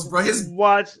spirals, bro.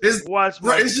 Watch,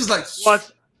 bro. It's just like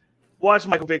watch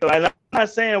Michael Vick. And I'm not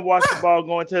saying watch the ball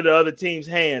go into the other team's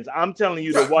hands. I'm telling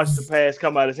you to watch the pass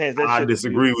come out of his hands. I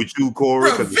disagree with you, Corey,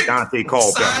 because Dante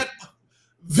called back.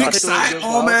 Vic side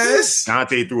arm ass.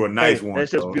 Dante threw a nice one.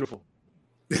 That's just beautiful.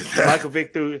 Michael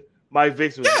Vick threw. Mike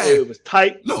Vick it was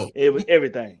tight. No, it was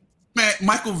everything. Man,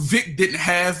 Michael Vick didn't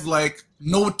have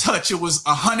no touch. It was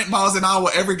 100 miles an hour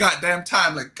every goddamn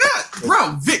time. Like, God,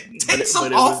 bro, Vic, take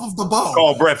some off of the ball.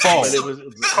 Call Brett Favre.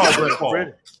 Call Brett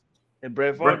Favre. And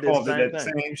Brett Favre did the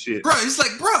same shit. Bro, it's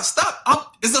like, bro,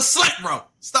 stop. It's a slant route.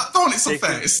 Stop throwing it so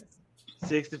fast.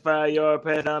 65-yard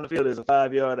pass down the field is a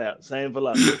 5-yard out. Same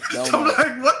velocity. I'm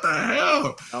like, what the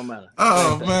hell? Don't matter.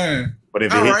 Oh, man. But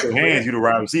if it hits your hands, you the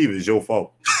right receiver. It's your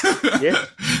fault. Yeah.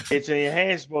 Hits in your hands,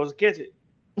 you're supposed to catch it.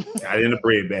 Not in the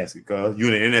bread basket, cuz.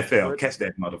 You in the NFL. Catch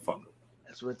that motherfucker.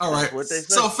 All right. What they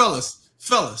say. So, fellas,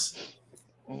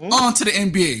 on to the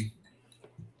NBA.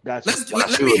 Gotcha.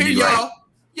 Let me hear y'all.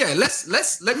 Yeah,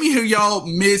 let me hear y'all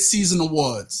mid-season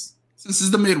awards. Since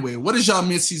it's the midway, what is y'all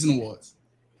mid-season awards?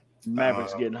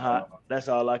 Mavericks getting hot. That's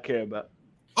all I care about.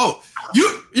 Oh,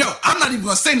 I'm not even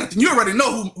gonna say nothing. You already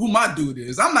know who my dude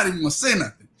is. I'm not even gonna say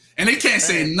nothing, and they can't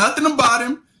say nothing about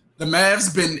him. The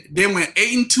Mavs they went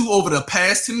 8-2 over the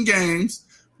past 10 games.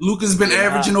 Luka's been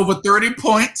averaging over 30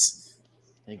 points.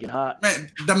 They get hot.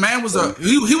 Man, the man was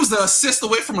he was the assist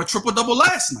away from a triple-double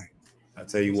last night. I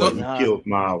tell you what, he killed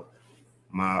my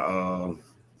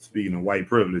speaking of white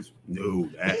privilege, no,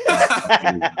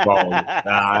 that ball.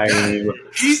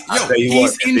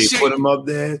 He's in shape. Put him up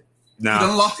there.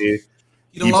 Nah, he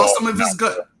done lost some of his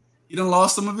gut. He done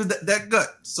lost some of his that gut.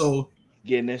 So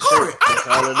getting this Corey,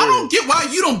 I don't get why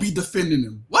you don't be defending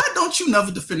him. Why don't you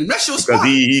never defend him? That's your spot. Because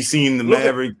he seen the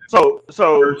Maverick. So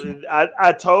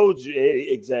I told you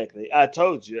exactly. I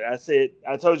told you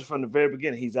from the very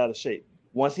beginning he's out of shape.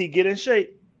 Once he get in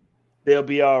shape, they'll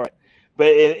be all right. But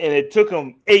it took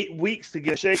him 8 weeks to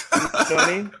get in shape. You know what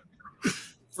I mean?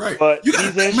 Right. But he's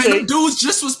in shape. The dudes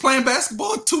just was playing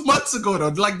basketball 2 months ago though.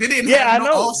 Like they didn't. Yeah, I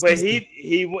know. But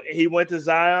he went to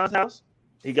Zion's house.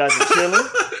 He got to chilling.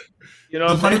 You know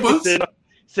what I'm saying?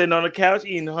 Sitting on the couch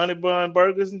eating honey bun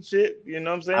burgers and shit. You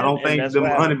know what I'm saying? I don't think them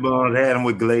honey buns had them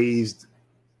with glazed.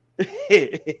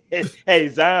 Hey,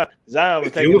 Zion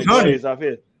was taking the glaze off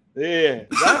his. Yeah,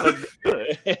 Zion looked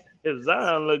good.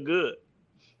 Zion looked good.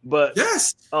 But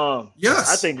yes. I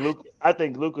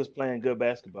think Luka's playing good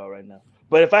basketball right now.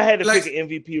 But if I had to pick an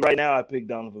MVP right now, I'd pick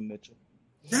Donovan Mitchell.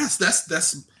 Yes,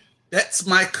 that's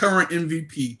my current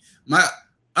MVP. All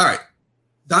right.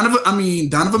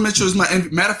 Donovan Mitchell is my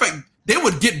MVP. Matter of fact, they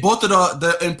would get both of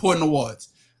the important awards.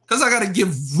 Because I got to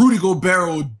give Rudy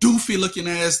Gobert, doofy looking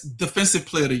ass defensive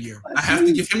player of the year. I have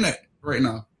to give him that right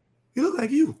now. He look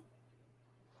like you.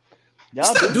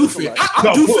 It's not doofy.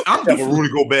 I'm doofy. Rudy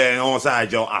Gobert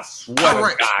onside, y'all. I swear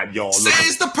to God, y'all.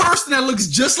 Says the person that looks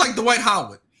just like Dwight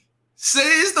Howard.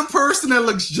 Says the person that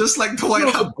looks just like Dwight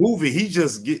Howard. Goofy. He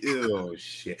just get. Oh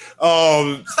shit.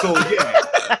 So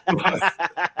yeah.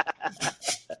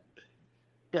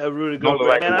 Yeah, Rudy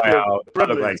Gobert.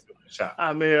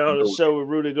 I'm here on the show with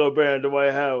Rudy Gobert and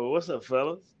Dwight Howard. What's up,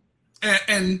 fellas?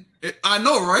 And I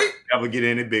know, right? Never get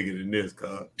any bigger than this,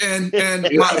 cuz. And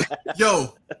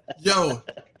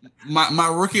my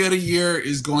rookie of the year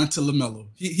is going to LaMelo.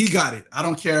 He got it. I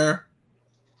don't care.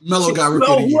 Melo got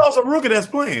rookie of the year. Who else a rookie that's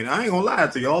playing? I ain't gonna lie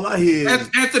to you. All I hear is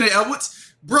Anthony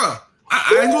Edwards. Bruh,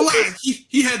 I ain't gonna lie.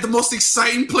 He had the most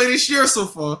exciting play this year so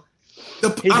far. The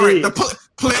player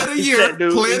of the year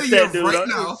right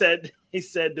now. He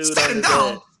said dude Stand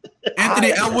down.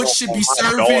 Anthony Edwards should be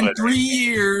serving 3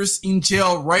 years in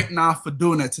jail right now for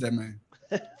doing that to that man.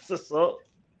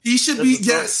 He should be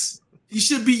He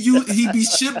should be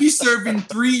should be serving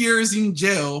 3 years in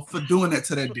jail for doing that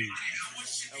to that dude.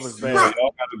 That was bad. Bro,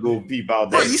 y'all got to go peep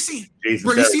out there. You seen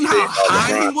how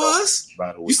high he was?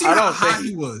 You see how high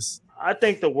he was? I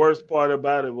think the worst part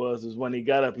about it was when he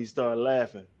got up, he started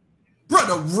laughing. Bro,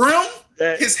 the rim,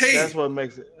 his head. That's what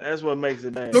makes it. That's what makes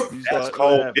it bad. That's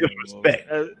called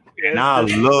disrespect. And I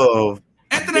love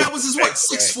Anthony Edwards is what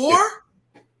 6'4"?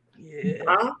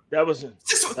 Yeah, that was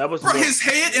bro, his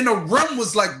head and the rim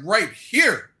was like right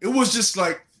here. It was just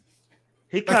like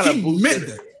he kind of boosted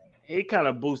it. He kind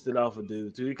of boosted off a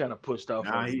dude too. He kind of pushed off.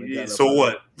 So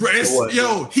what? Bro, he's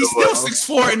still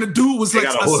 6'4", and the dude was like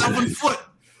a 7 foot.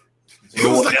 That's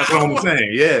what I'm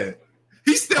saying. Yeah.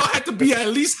 He still had to be at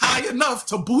least high enough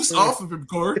to boost off of him,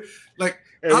 Corey. Like,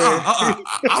 I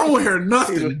don't hear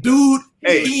nothing, dude.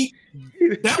 Hey,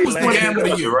 that was the game of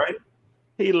the year, right?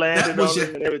 He landed on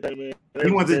him and everything, man.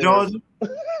 He went to Georgia.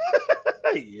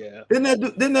 Yeah.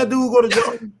 Didn't that dude go to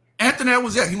Georgia? Anthony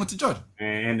Edwards, he went to Georgia.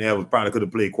 And Edwards probably could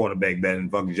have played quarterback better than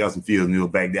fucking Justin Fields knew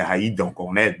back there. How he dunk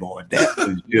on that boy? That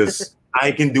was just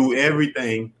I can do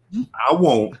everything I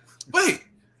want. Wait,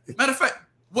 matter of fact.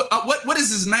 What is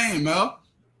his name, Mel?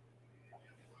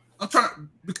 I'm trying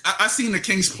to. I seen the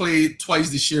Kings play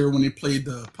twice this year when they played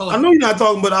the Pelicans. I know you're not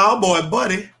talking about our boy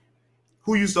Buddy,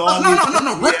 who used to.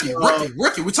 No, rookie.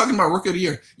 We're talking about rookie of the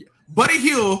year. Buddy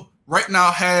Hield right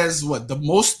now has the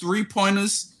most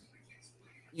 3-pointers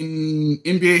in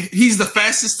NBA. He's the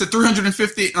fastest to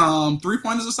 350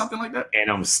 3-pointers or something like that.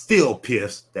 And I'm still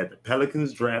pissed that the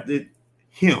Pelicans drafted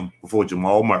him before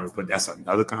Jamal Murray. But that's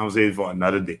another conversation for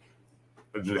another day.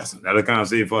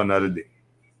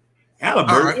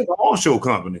 Halliburton is an all-show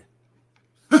company.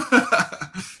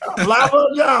 A lot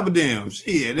of job with them.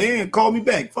 Shit, they didn't call me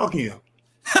back. Fuck him.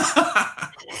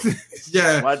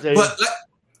 Yeah, but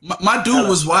my dude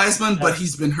was Wiseman, but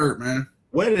he's been hurt, man.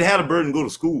 Where did Halliburton go to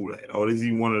school at? Or is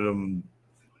he one of them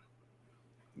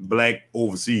black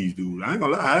overseas dudes? I ain't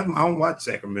gonna lie, I don't watch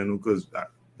Sacramento because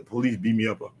the police beat me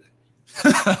up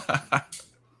there.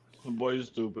 Boy, you're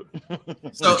stupid.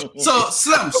 So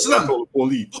Slim, Slim, who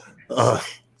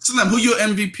your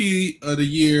MVP of the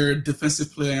year,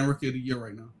 defensive player, and rookie of the year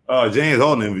right now? James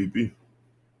Harden MVP.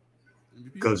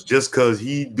 Because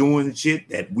he doing shit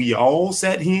that we all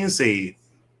sat here and said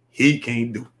he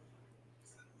can't do.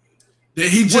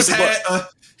 He just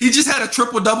had a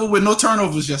triple-double with no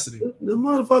turnovers yesterday. The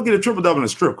motherfucker get a triple-double in a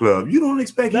strip club. You don't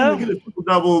expect him to get a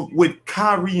triple-double with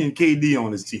Kyrie and KD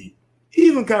on his team.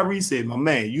 Even Kyrie said, "My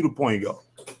man, you the point guard."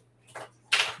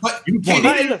 But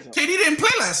KD didn't play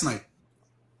last night.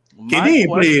 KD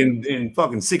ain't played in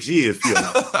fucking 6 years.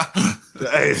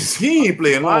 He ain't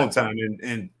played a long time.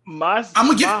 And my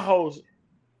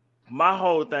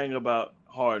whole thing about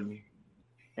Harden,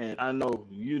 and I know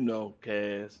you know,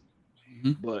 Kaz,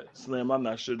 but Slim, I'm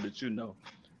not sure that you know.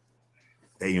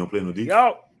 He don't play no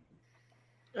defense.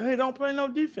 He don't play no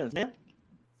defense, man.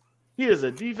 He is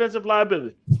a defensive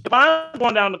liability. If I'm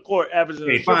going down the court averaging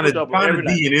a triple-double every night. Find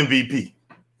a D in MVP.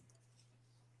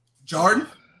 Jordan?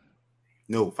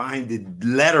 No, find the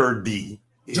letter D.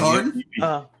 Jordan?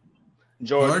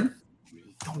 Jordan?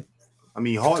 I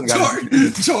mean, Harden got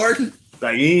Jordan.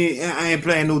 Like, I ain't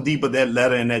playing no D but that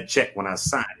letter and that check when I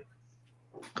sign it.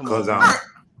 Because all right,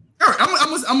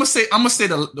 I'm gonna say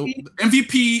the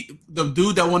MVP, the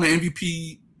dude that won the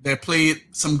MVP that played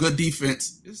some good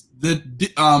defense is the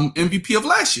MVP of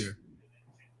last year.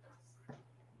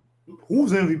 Who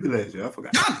was MVP last year? I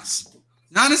forgot.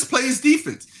 Giannis plays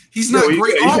defense. He's not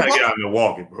great. He gotta get out of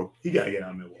Milwaukee, bro. He gotta get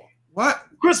out of Milwaukee. What?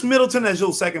 Chris Middleton as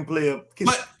your second player.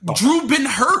 But Drew been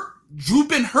hurt.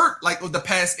 Like of the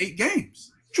past 8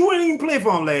 games. Drew didn't even play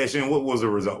for him last year. And what was the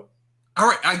result? All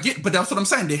right, I get, but that's what I'm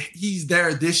saying. He's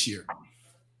there this year.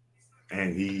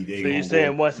 And so you're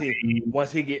saying once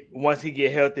he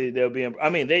get healthy, they'll be. I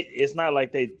mean, it's not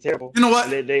like they terrible. You know what?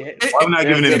 I'm not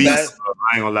giving him beats.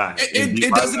 I ain't gonna lie.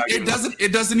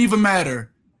 It doesn't even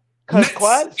matter. Because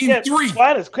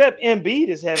Quiet as kept Embiid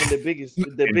is having the biggest year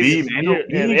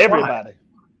in everybody.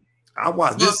 I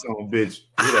watched this son bitch.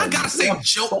 I gotta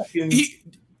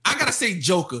say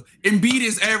Joker. Embiid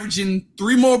is averaging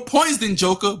 3 more points than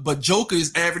Joker, but Joker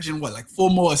is averaging like 4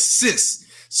 more assists.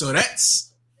 So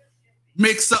that's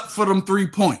makes up for them 3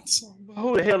 points.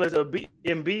 Who the hell is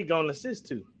Embiid going to assist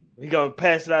to? He gonna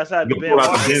pass it outside the bench.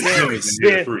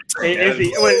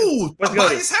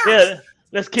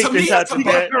 Let's kick this out to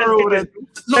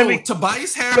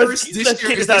Tobias Harris this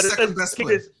year is the second best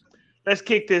player. let's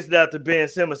kick this out to Ben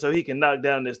Simmons so he can knock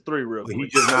down this 3 real But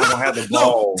quick. he's just not gonna have the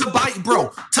ball.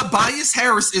 Tobias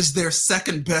Harris is their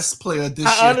second best player this year.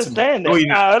 I understand that.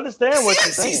 I understand what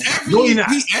you're saying.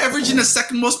 He's averaging the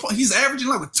second most points. He's averaging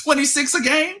like 26 a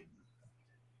game.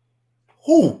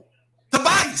 Who?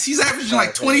 Tobias. He's averaging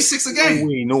like 26 a game.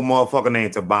 We ain't no motherfucker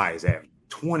named Tobias averaging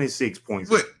 26 points.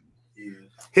 What?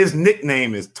 His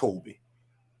nickname is Toby.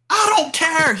 I don't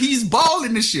care. He's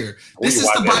balling this year. This is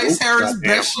Tobias Harris'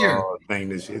 best year. Thing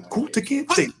this year. Cool to kid.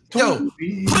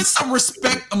 Put some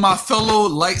respect on my fellow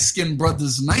light-skinned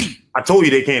brother's name. I told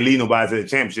you they can't lead nobody to the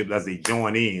championship unless they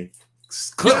join in.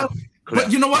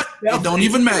 But you know what? It don't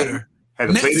even matter.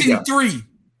 Net seen 3.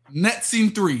 Net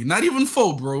seen 3. Not even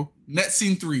 4, bro. Net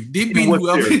seen 3. They beat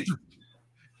whoever.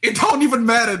 It don't even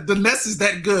matter. The Nets is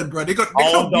that good, bro. They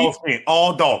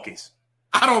all Dawkins.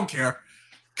 I don't care.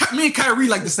 Me and Kyrie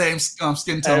like the same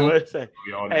skin tone.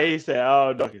 He said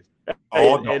all Dawkins. And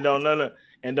don't none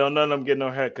of them get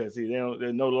no haircuts.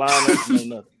 There's no lineups, no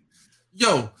nothing.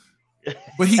 Yo,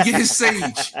 but he get his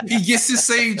sage. He gets his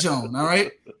sage on. All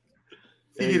right.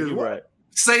 You're right.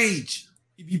 Sage.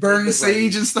 He be burning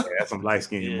sage and stuff. Yeah, that's some light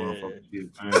skinned motherfuckers.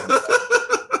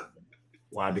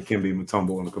 Why the Kimbe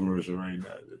Mutombo on the commercial right now?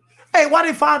 Hey, why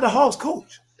they fire the Hawks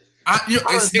coach?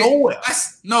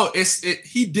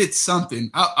 He did something.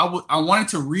 I wanted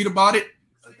to read about it,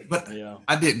 but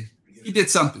I didn't. He did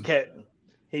something.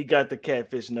 He got the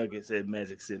catfish nuggets at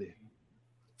Magic City.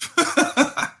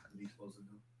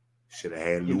 Should have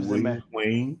had Louis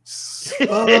Wayne.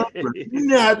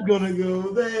 Not gonna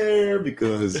go there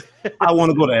because I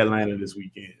want to go to Atlanta this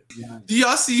weekend. Do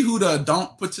y'all see who the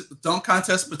dunk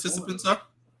contest participants are?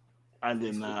 I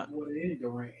did not.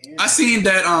 I seen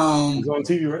that. He's on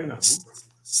TV right now.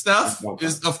 Steph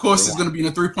is going to be in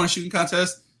a 3-point shooting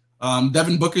contest.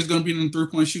 Devin Booker is going to be in a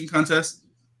 3-point shooting contest.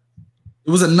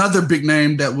 There was another big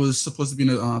name that was supposed to be in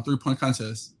a 3-point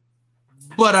contest.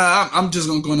 But I'm just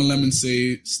going to go on a limb and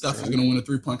say Steph is going to win a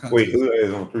 3-point contest. Wait, who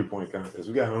is on a 3-point contest?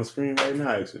 We got it on screen right now.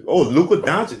 Actually. Oh, Luka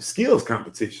Doncic skills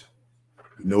competition.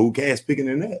 No gas picking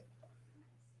in that.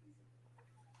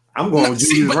 I'm going with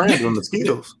Julius Randle on the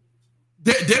skills.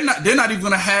 They're not even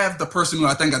going to have the person who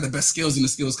I think got the best skills in the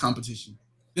skills competition.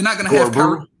 They're not going to have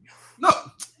Corey. No,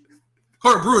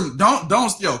 Corey Brewer. Don't.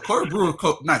 Corey Brewer,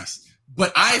 nice.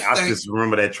 But I think just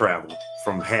remember that travel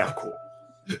from half court.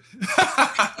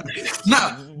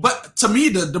 But to me,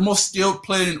 the most skilled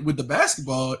player with the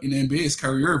basketball in the NBA is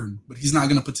Kyrie Irving. But he's not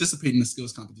going to participate in the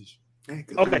skills competition.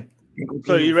 Okay.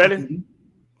 So you ready?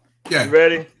 Yeah. You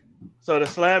ready? So the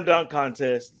slam dunk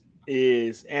contest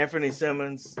is Anthony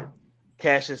Simmons,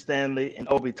 Cassius Stanley, and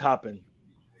Obi Toppin.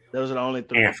 Those are the only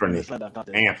 3.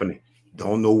 Anthony.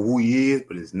 Don't know who he is,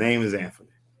 but his name is Anthony.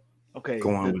 Okay.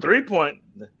 The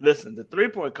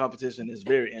 3-point competition is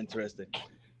very interesting.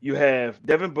 You have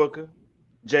Devin Booker,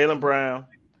 Jaylen Brown,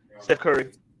 Steph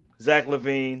Curry, Zach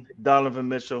LaVine, Donovan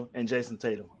Mitchell, and Jason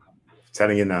Tatum. I'm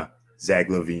telling you now, Zach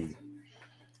LaVine.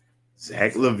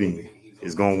 Zach LaVine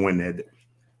is going to win that.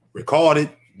 Record it.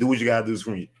 Do what you got to do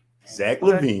screen. Zach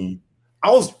LaVine.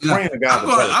 I was praying to God.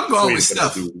 I'm going with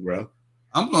Steph. Bro.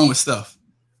 I'm going with Steph.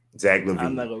 Zach LaVine.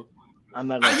 I'm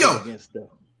not going to go against Steph.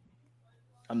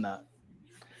 I'm not.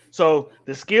 So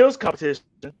the skills competition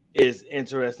is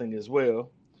interesting as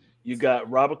well. You got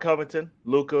Robert Covington,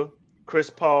 Luka, Chris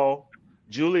Paul,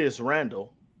 Julius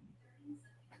Randle.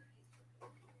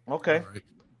 Okay. Right.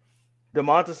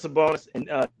 Domantas Sabonis and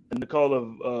Nikola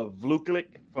Vucevic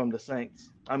from the Saints.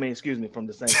 From the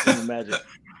Saints from the Magic.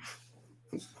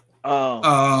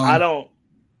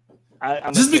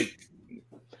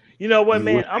 You know what,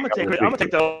 man? I'm gonna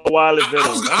take the wildest.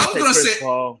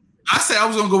 I said I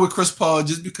was gonna go with Chris Paul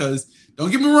just because. Don't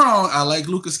get me wrong, I like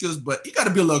Luka's skills, but he got to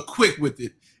be a little quick with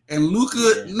it. And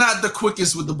Luka, not the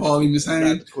quickest with the ball in his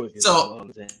hand. So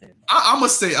I'm gonna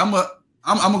say I'm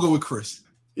gonna go with Chris.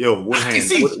 Yo, what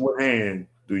hand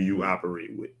do you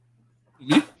operate with?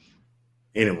 Me?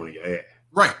 Anyone? Yeah.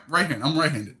 Right hand. I'm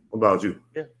right-handed. What about you?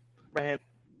 Yeah, right hand.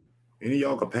 Any of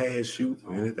y'all can pass, shoot,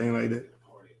 or anything like that?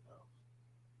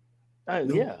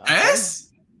 Yeah. Pass?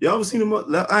 Y'all ever seen them? I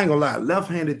ain't gonna lie.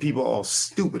 Left-handed people are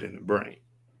stupid in the brain,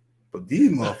 but these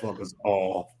motherfuckers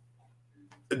are.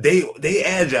 They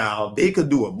agile. They could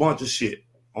do a bunch of shit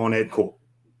on that court.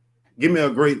 Give me a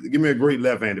great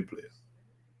left-handed player.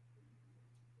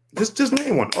 Just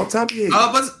name one off top of your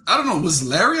head. But I don't know. Was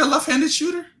Larry a left-handed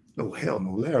shooter? No, hell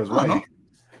no. Larry's right.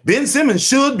 Ben Simmons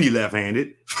should be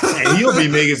left-handed, and he'll be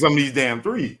making some of these damn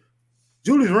threes.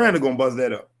 Julius Randle gonna buzz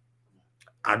that up.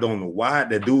 I don't know why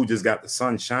that dude just got the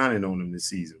sun shining on him this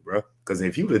season, bro. Because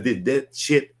if he would have did that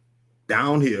shit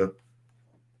down here,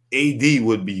 AD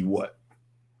would be what?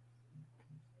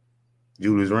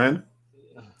 Julius Randle?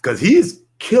 Because he is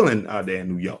killing out there in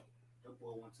New York.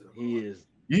 He is.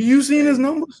 You seen his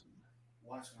numbers?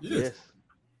 Yes.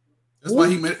 That's why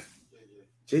he made it.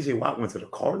 J.J. Watt went to the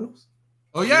Cardinals?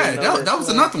 Oh, yeah. That was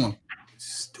another one.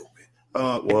 Stupid.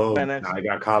 Well, I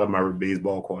got Kyler Murray,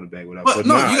 baseball quarterback, whatever. But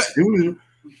no, you got Julius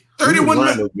 31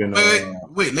 Randle's million. been,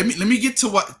 Wait, let me get to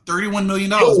what $31 million,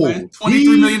 man.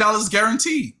 $23 million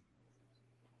guaranteed.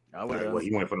 Well,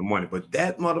 he went for the money, but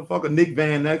that motherfucker Nick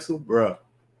Van Exel, bro.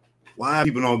 Why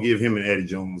people don't give him and Eddie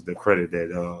Jones the credit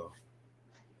that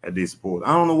they support?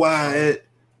 I don't know why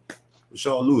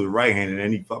Rashard Lewis right-handed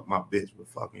and he fucked my bitch with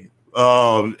fucking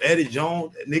Eddie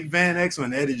Jones, Nick Van Exel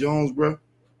and Eddie Jones, bro.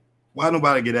 Why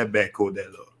nobody get that backcourt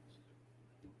that love?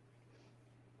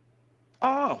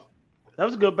 Oh, that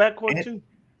was a good backcourt too.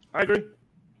 I agree.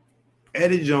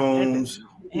 Eddie Jones,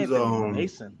 who's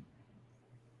Mason.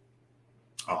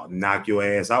 Oh, knock your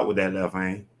ass out with that left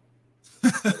hand.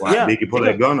 Why they can put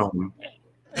that gun on him?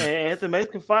 And Anthony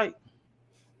Mason can fight.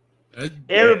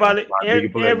 Everybody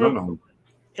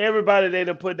they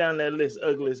done put down that list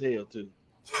ugly as hell too.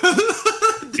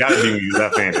 Gotta be you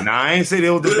left-handed. Now I ain't say they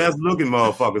were the best looking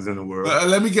motherfuckers in the world.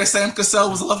 Let me guess, Sam Cassell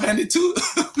was left-handed too.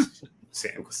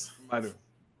 Sam Cassell might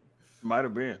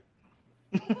have been.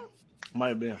 Might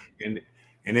have been.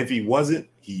 And if he wasn't,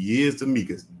 he is to me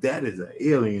because that is an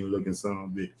alien looking son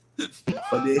of a bitch.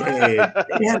 But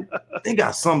they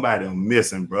got somebody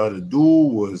missing, bro. The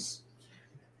dude was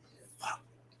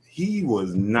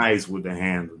nice with the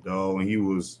handle, dog. And he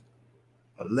was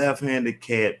a left-handed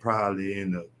cat probably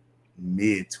in the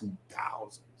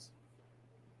mid-2000s.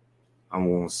 I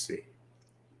won't say.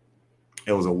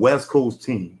 It was a West Coast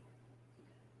team.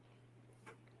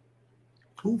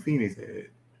 Who Phoenix had?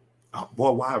 Oh,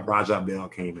 boy, why Raja Bell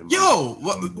came in?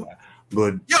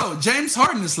 James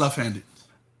Harden is left-handed.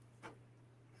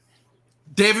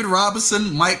 David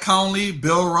Robinson, Mike Conley,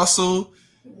 Bill Russell,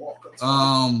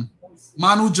 Manu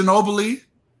Ginobili,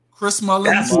 Chris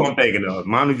Mullins. That's who I'm thinking of.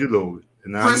 Manu Ginobili.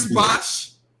 Chris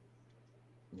Bosh.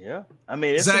 Yeah. I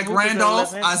mean, Zach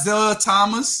Randolph, Isaiah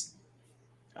Thomas,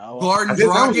 Gordon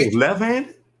Dragic.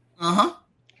 Left-handed? Uh-huh.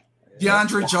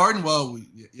 DeAndre Jordan. Well,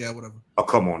 yeah, whatever. Oh,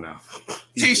 come on now.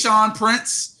 Tayshaun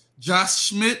Prince, Josh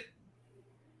Schmidt,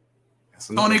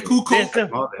 Tony Kukoc.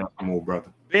 Come on,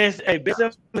 brother. Ben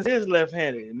Simmons is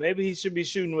left-handed. Maybe he should be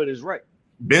shooting with his right.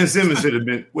 Ben Simmons should have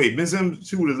been. Wait, Ben Simmons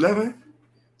shoot with his left hand?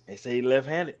 They say he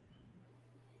left-handed.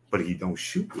 But he don't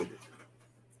shoot with it.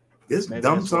 This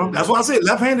dumb son. That's why I say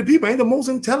left-handed people ain't the most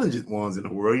intelligent ones in the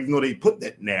world, even though they put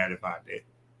that narrative out there.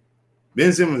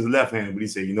 Ben Simmons is left-handed, but he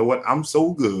said, you know what? I'm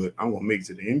so good, I'm going to make it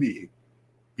to the NBA.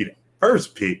 Be the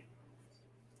first pick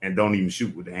and don't even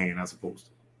shoot with the hand I'm supposed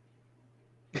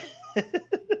to.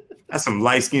 That's some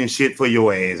light-skinned shit for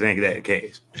your ass, ain't that,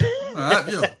 Cash?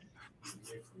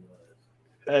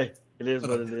 Hey, it is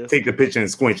what it is. Take the picture and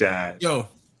squint your eyes. Yo,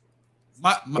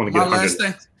 my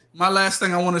last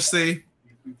thing I want to say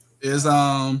is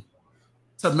to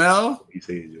Mel.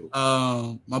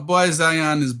 My boy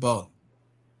Zion is balling.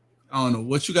 I don't know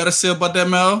what you got to say about that,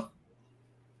 Mel.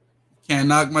 Can't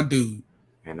knock my dude.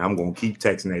 And I'm gonna keep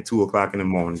texting at 2:00 in the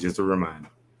morning just a reminder.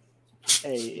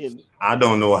 Hey, I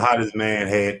don't know how this man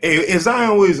had. Hey, is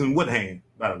Zion Williamson what hand?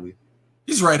 By the way,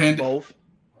 he's right-handed.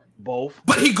 Both.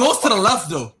 But he goes to the left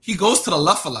though. He goes to the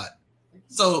left a lot.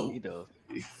 So he does.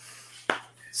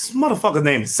 This motherfucker's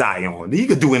name is Zion. He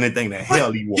could do anything the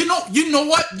hell he wants. You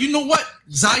know what?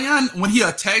 Zion, when he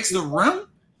attacks the rim,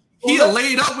 he'll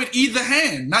lay it up with either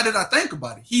hand. Now that I think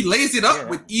about it, he lays it up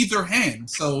with either hand.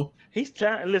 So he's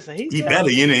trying. Listen, he's better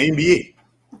in the NBA.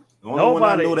 The only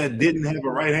one I know that didn't have a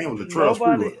right hand was a Trail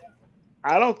Screw.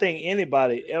 I don't think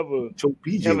anybody ever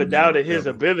doubted his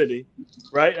ability,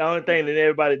 right? The only thing that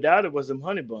everybody doubted was them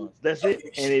honey buns. That's it.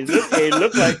 And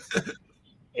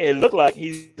it looked like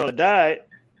he's on a diet.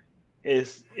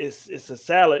 It's a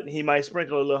salad. He might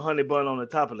sprinkle a little honey bun on the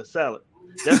top of the salad.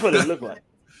 That's what it looked like,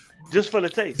 just for the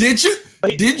taste. Did you?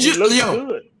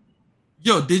 Good.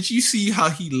 Yo, did you see how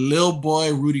he little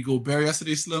boy Rudy Gobert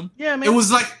yesterday, Slim? Yeah, man. It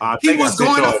was like he was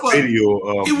going up for a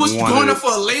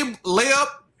layup,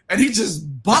 and he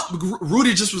just bumped.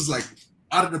 Rudy just was like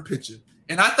out of the picture.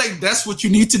 And I think that's what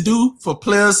you need to do for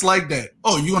players like that.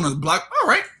 Oh, you on the block? All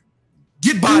right,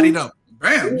 get bodied up.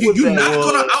 Bam, you're not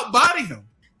gonna outbody him.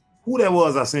 Who that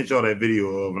was? I sent y'all that video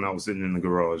of when I was sitting in the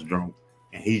garage drunk,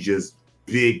 and he just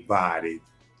big bodied.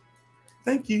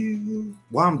 Thank you.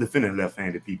 Why I'm defending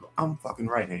left-handed people? I'm fucking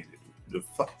right-handed. The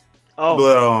fuck. Oh.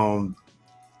 But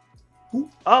who?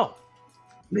 Oh.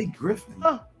 Blake Griffin.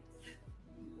 Oh.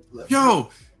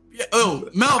 Yo, Yeah, oh,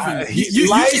 Melvin, you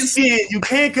light can skin. You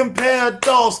can't compare a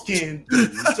dark skin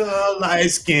to a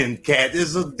light skin cat.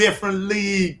 It's a different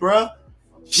league, bruh.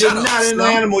 You're not an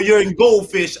animal. You're a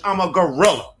goldfish. I'm a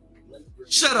gorilla.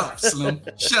 Shut up, Slim.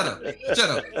 Shut up.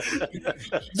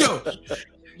 Yo,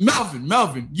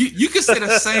 Melvin, you can say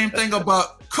the same thing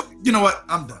about. You know what?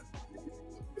 I'm done.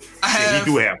 He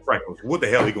do have freckles. What the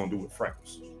hell he gonna do with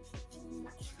freckles?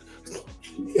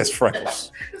 He has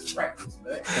freckles.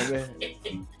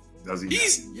 Does he?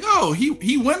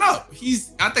 He went up.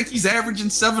 I think he's averaging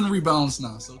 7 rebounds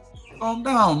now. So calm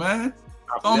down, man.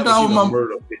 Calm down with my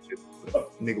murder picture.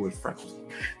 Nigga with freckles.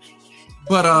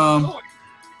 But all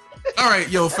right,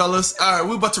 yo, fellas. All right,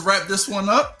 we're about to wrap this one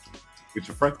up. With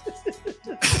your freckles.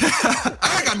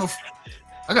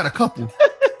 I got a couple.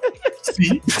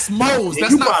 See, that's Mo's.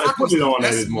 That's not freckles.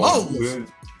 That's Mo's.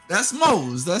 That's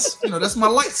Mo's. That's my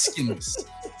light skinness.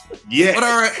 Yeah. But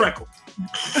all right. Freckles.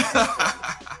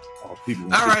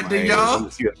 All right, then, y'all.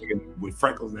 With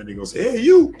freckles, then they gonna say, "Hey,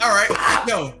 you." All right,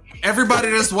 yo, everybody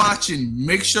that's watching,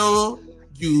 make sure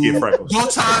you go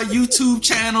to our YouTube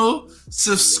channel,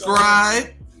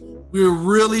 subscribe. We're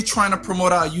really trying to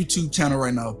promote our YouTube channel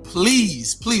right now.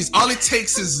 Please, all it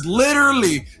takes is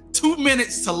literally 2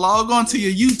 minutes to log on to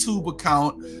your YouTube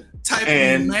account, type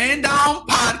in Man Down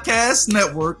Podcast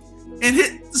Network, and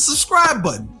hit the subscribe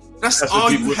button. That's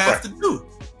all you have to do.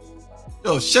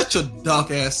 Yo, shut your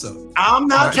dark ass up. I'm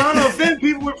not trying to offend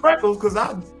people with freckles because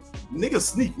niggas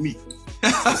sneak me.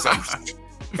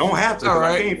 Don't have to. All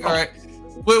right.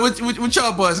 What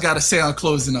y'all boys got to say on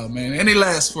closing up, man? Any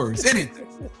last words? Anything?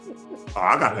 Oh,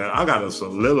 I got a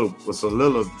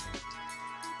soliloquy.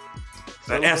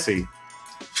 An essay.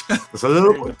 A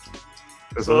soliloquy.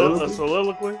 A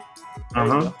soliloquy?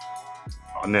 Uh-huh.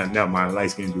 Oh, never mind.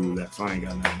 Light skin dude left, so I ain't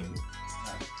got nothing.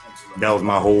 That was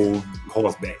my whole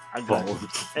horseback. I got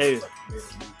it.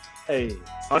 Hey.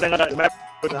 One thing I got,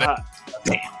 Mavericks are hot.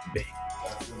 Damn.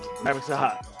 Mavericks are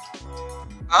hot.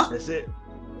 Huh? That's it.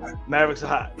 Mavericks are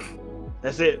hot.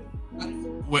 That's it.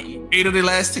 8 of the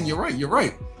last 10. You're right.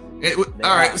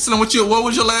 All right. So what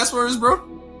was your last words, bro?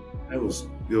 It was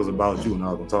about you, and I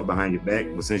was gonna talk behind your back,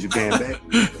 but since you came back,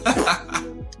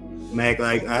 Mac,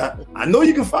 like I know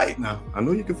you can fight now. I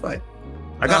know you can fight.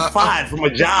 I got fired from a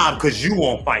job because you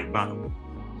won't fight, man.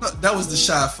 That was the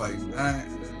shy fight.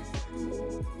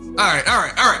 All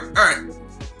right.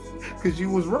 Because you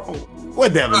was wrong.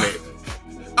 Whatever, man.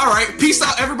 All right. Peace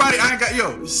out, everybody.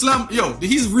 Slim.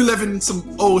 He's reliving some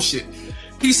old shit.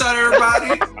 Peace out,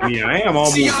 everybody. Yeah, I am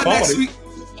almost 40.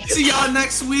 See y'all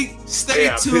next week. Stay tuned.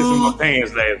 I pissed in my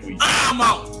pants last week. I'm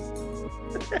out.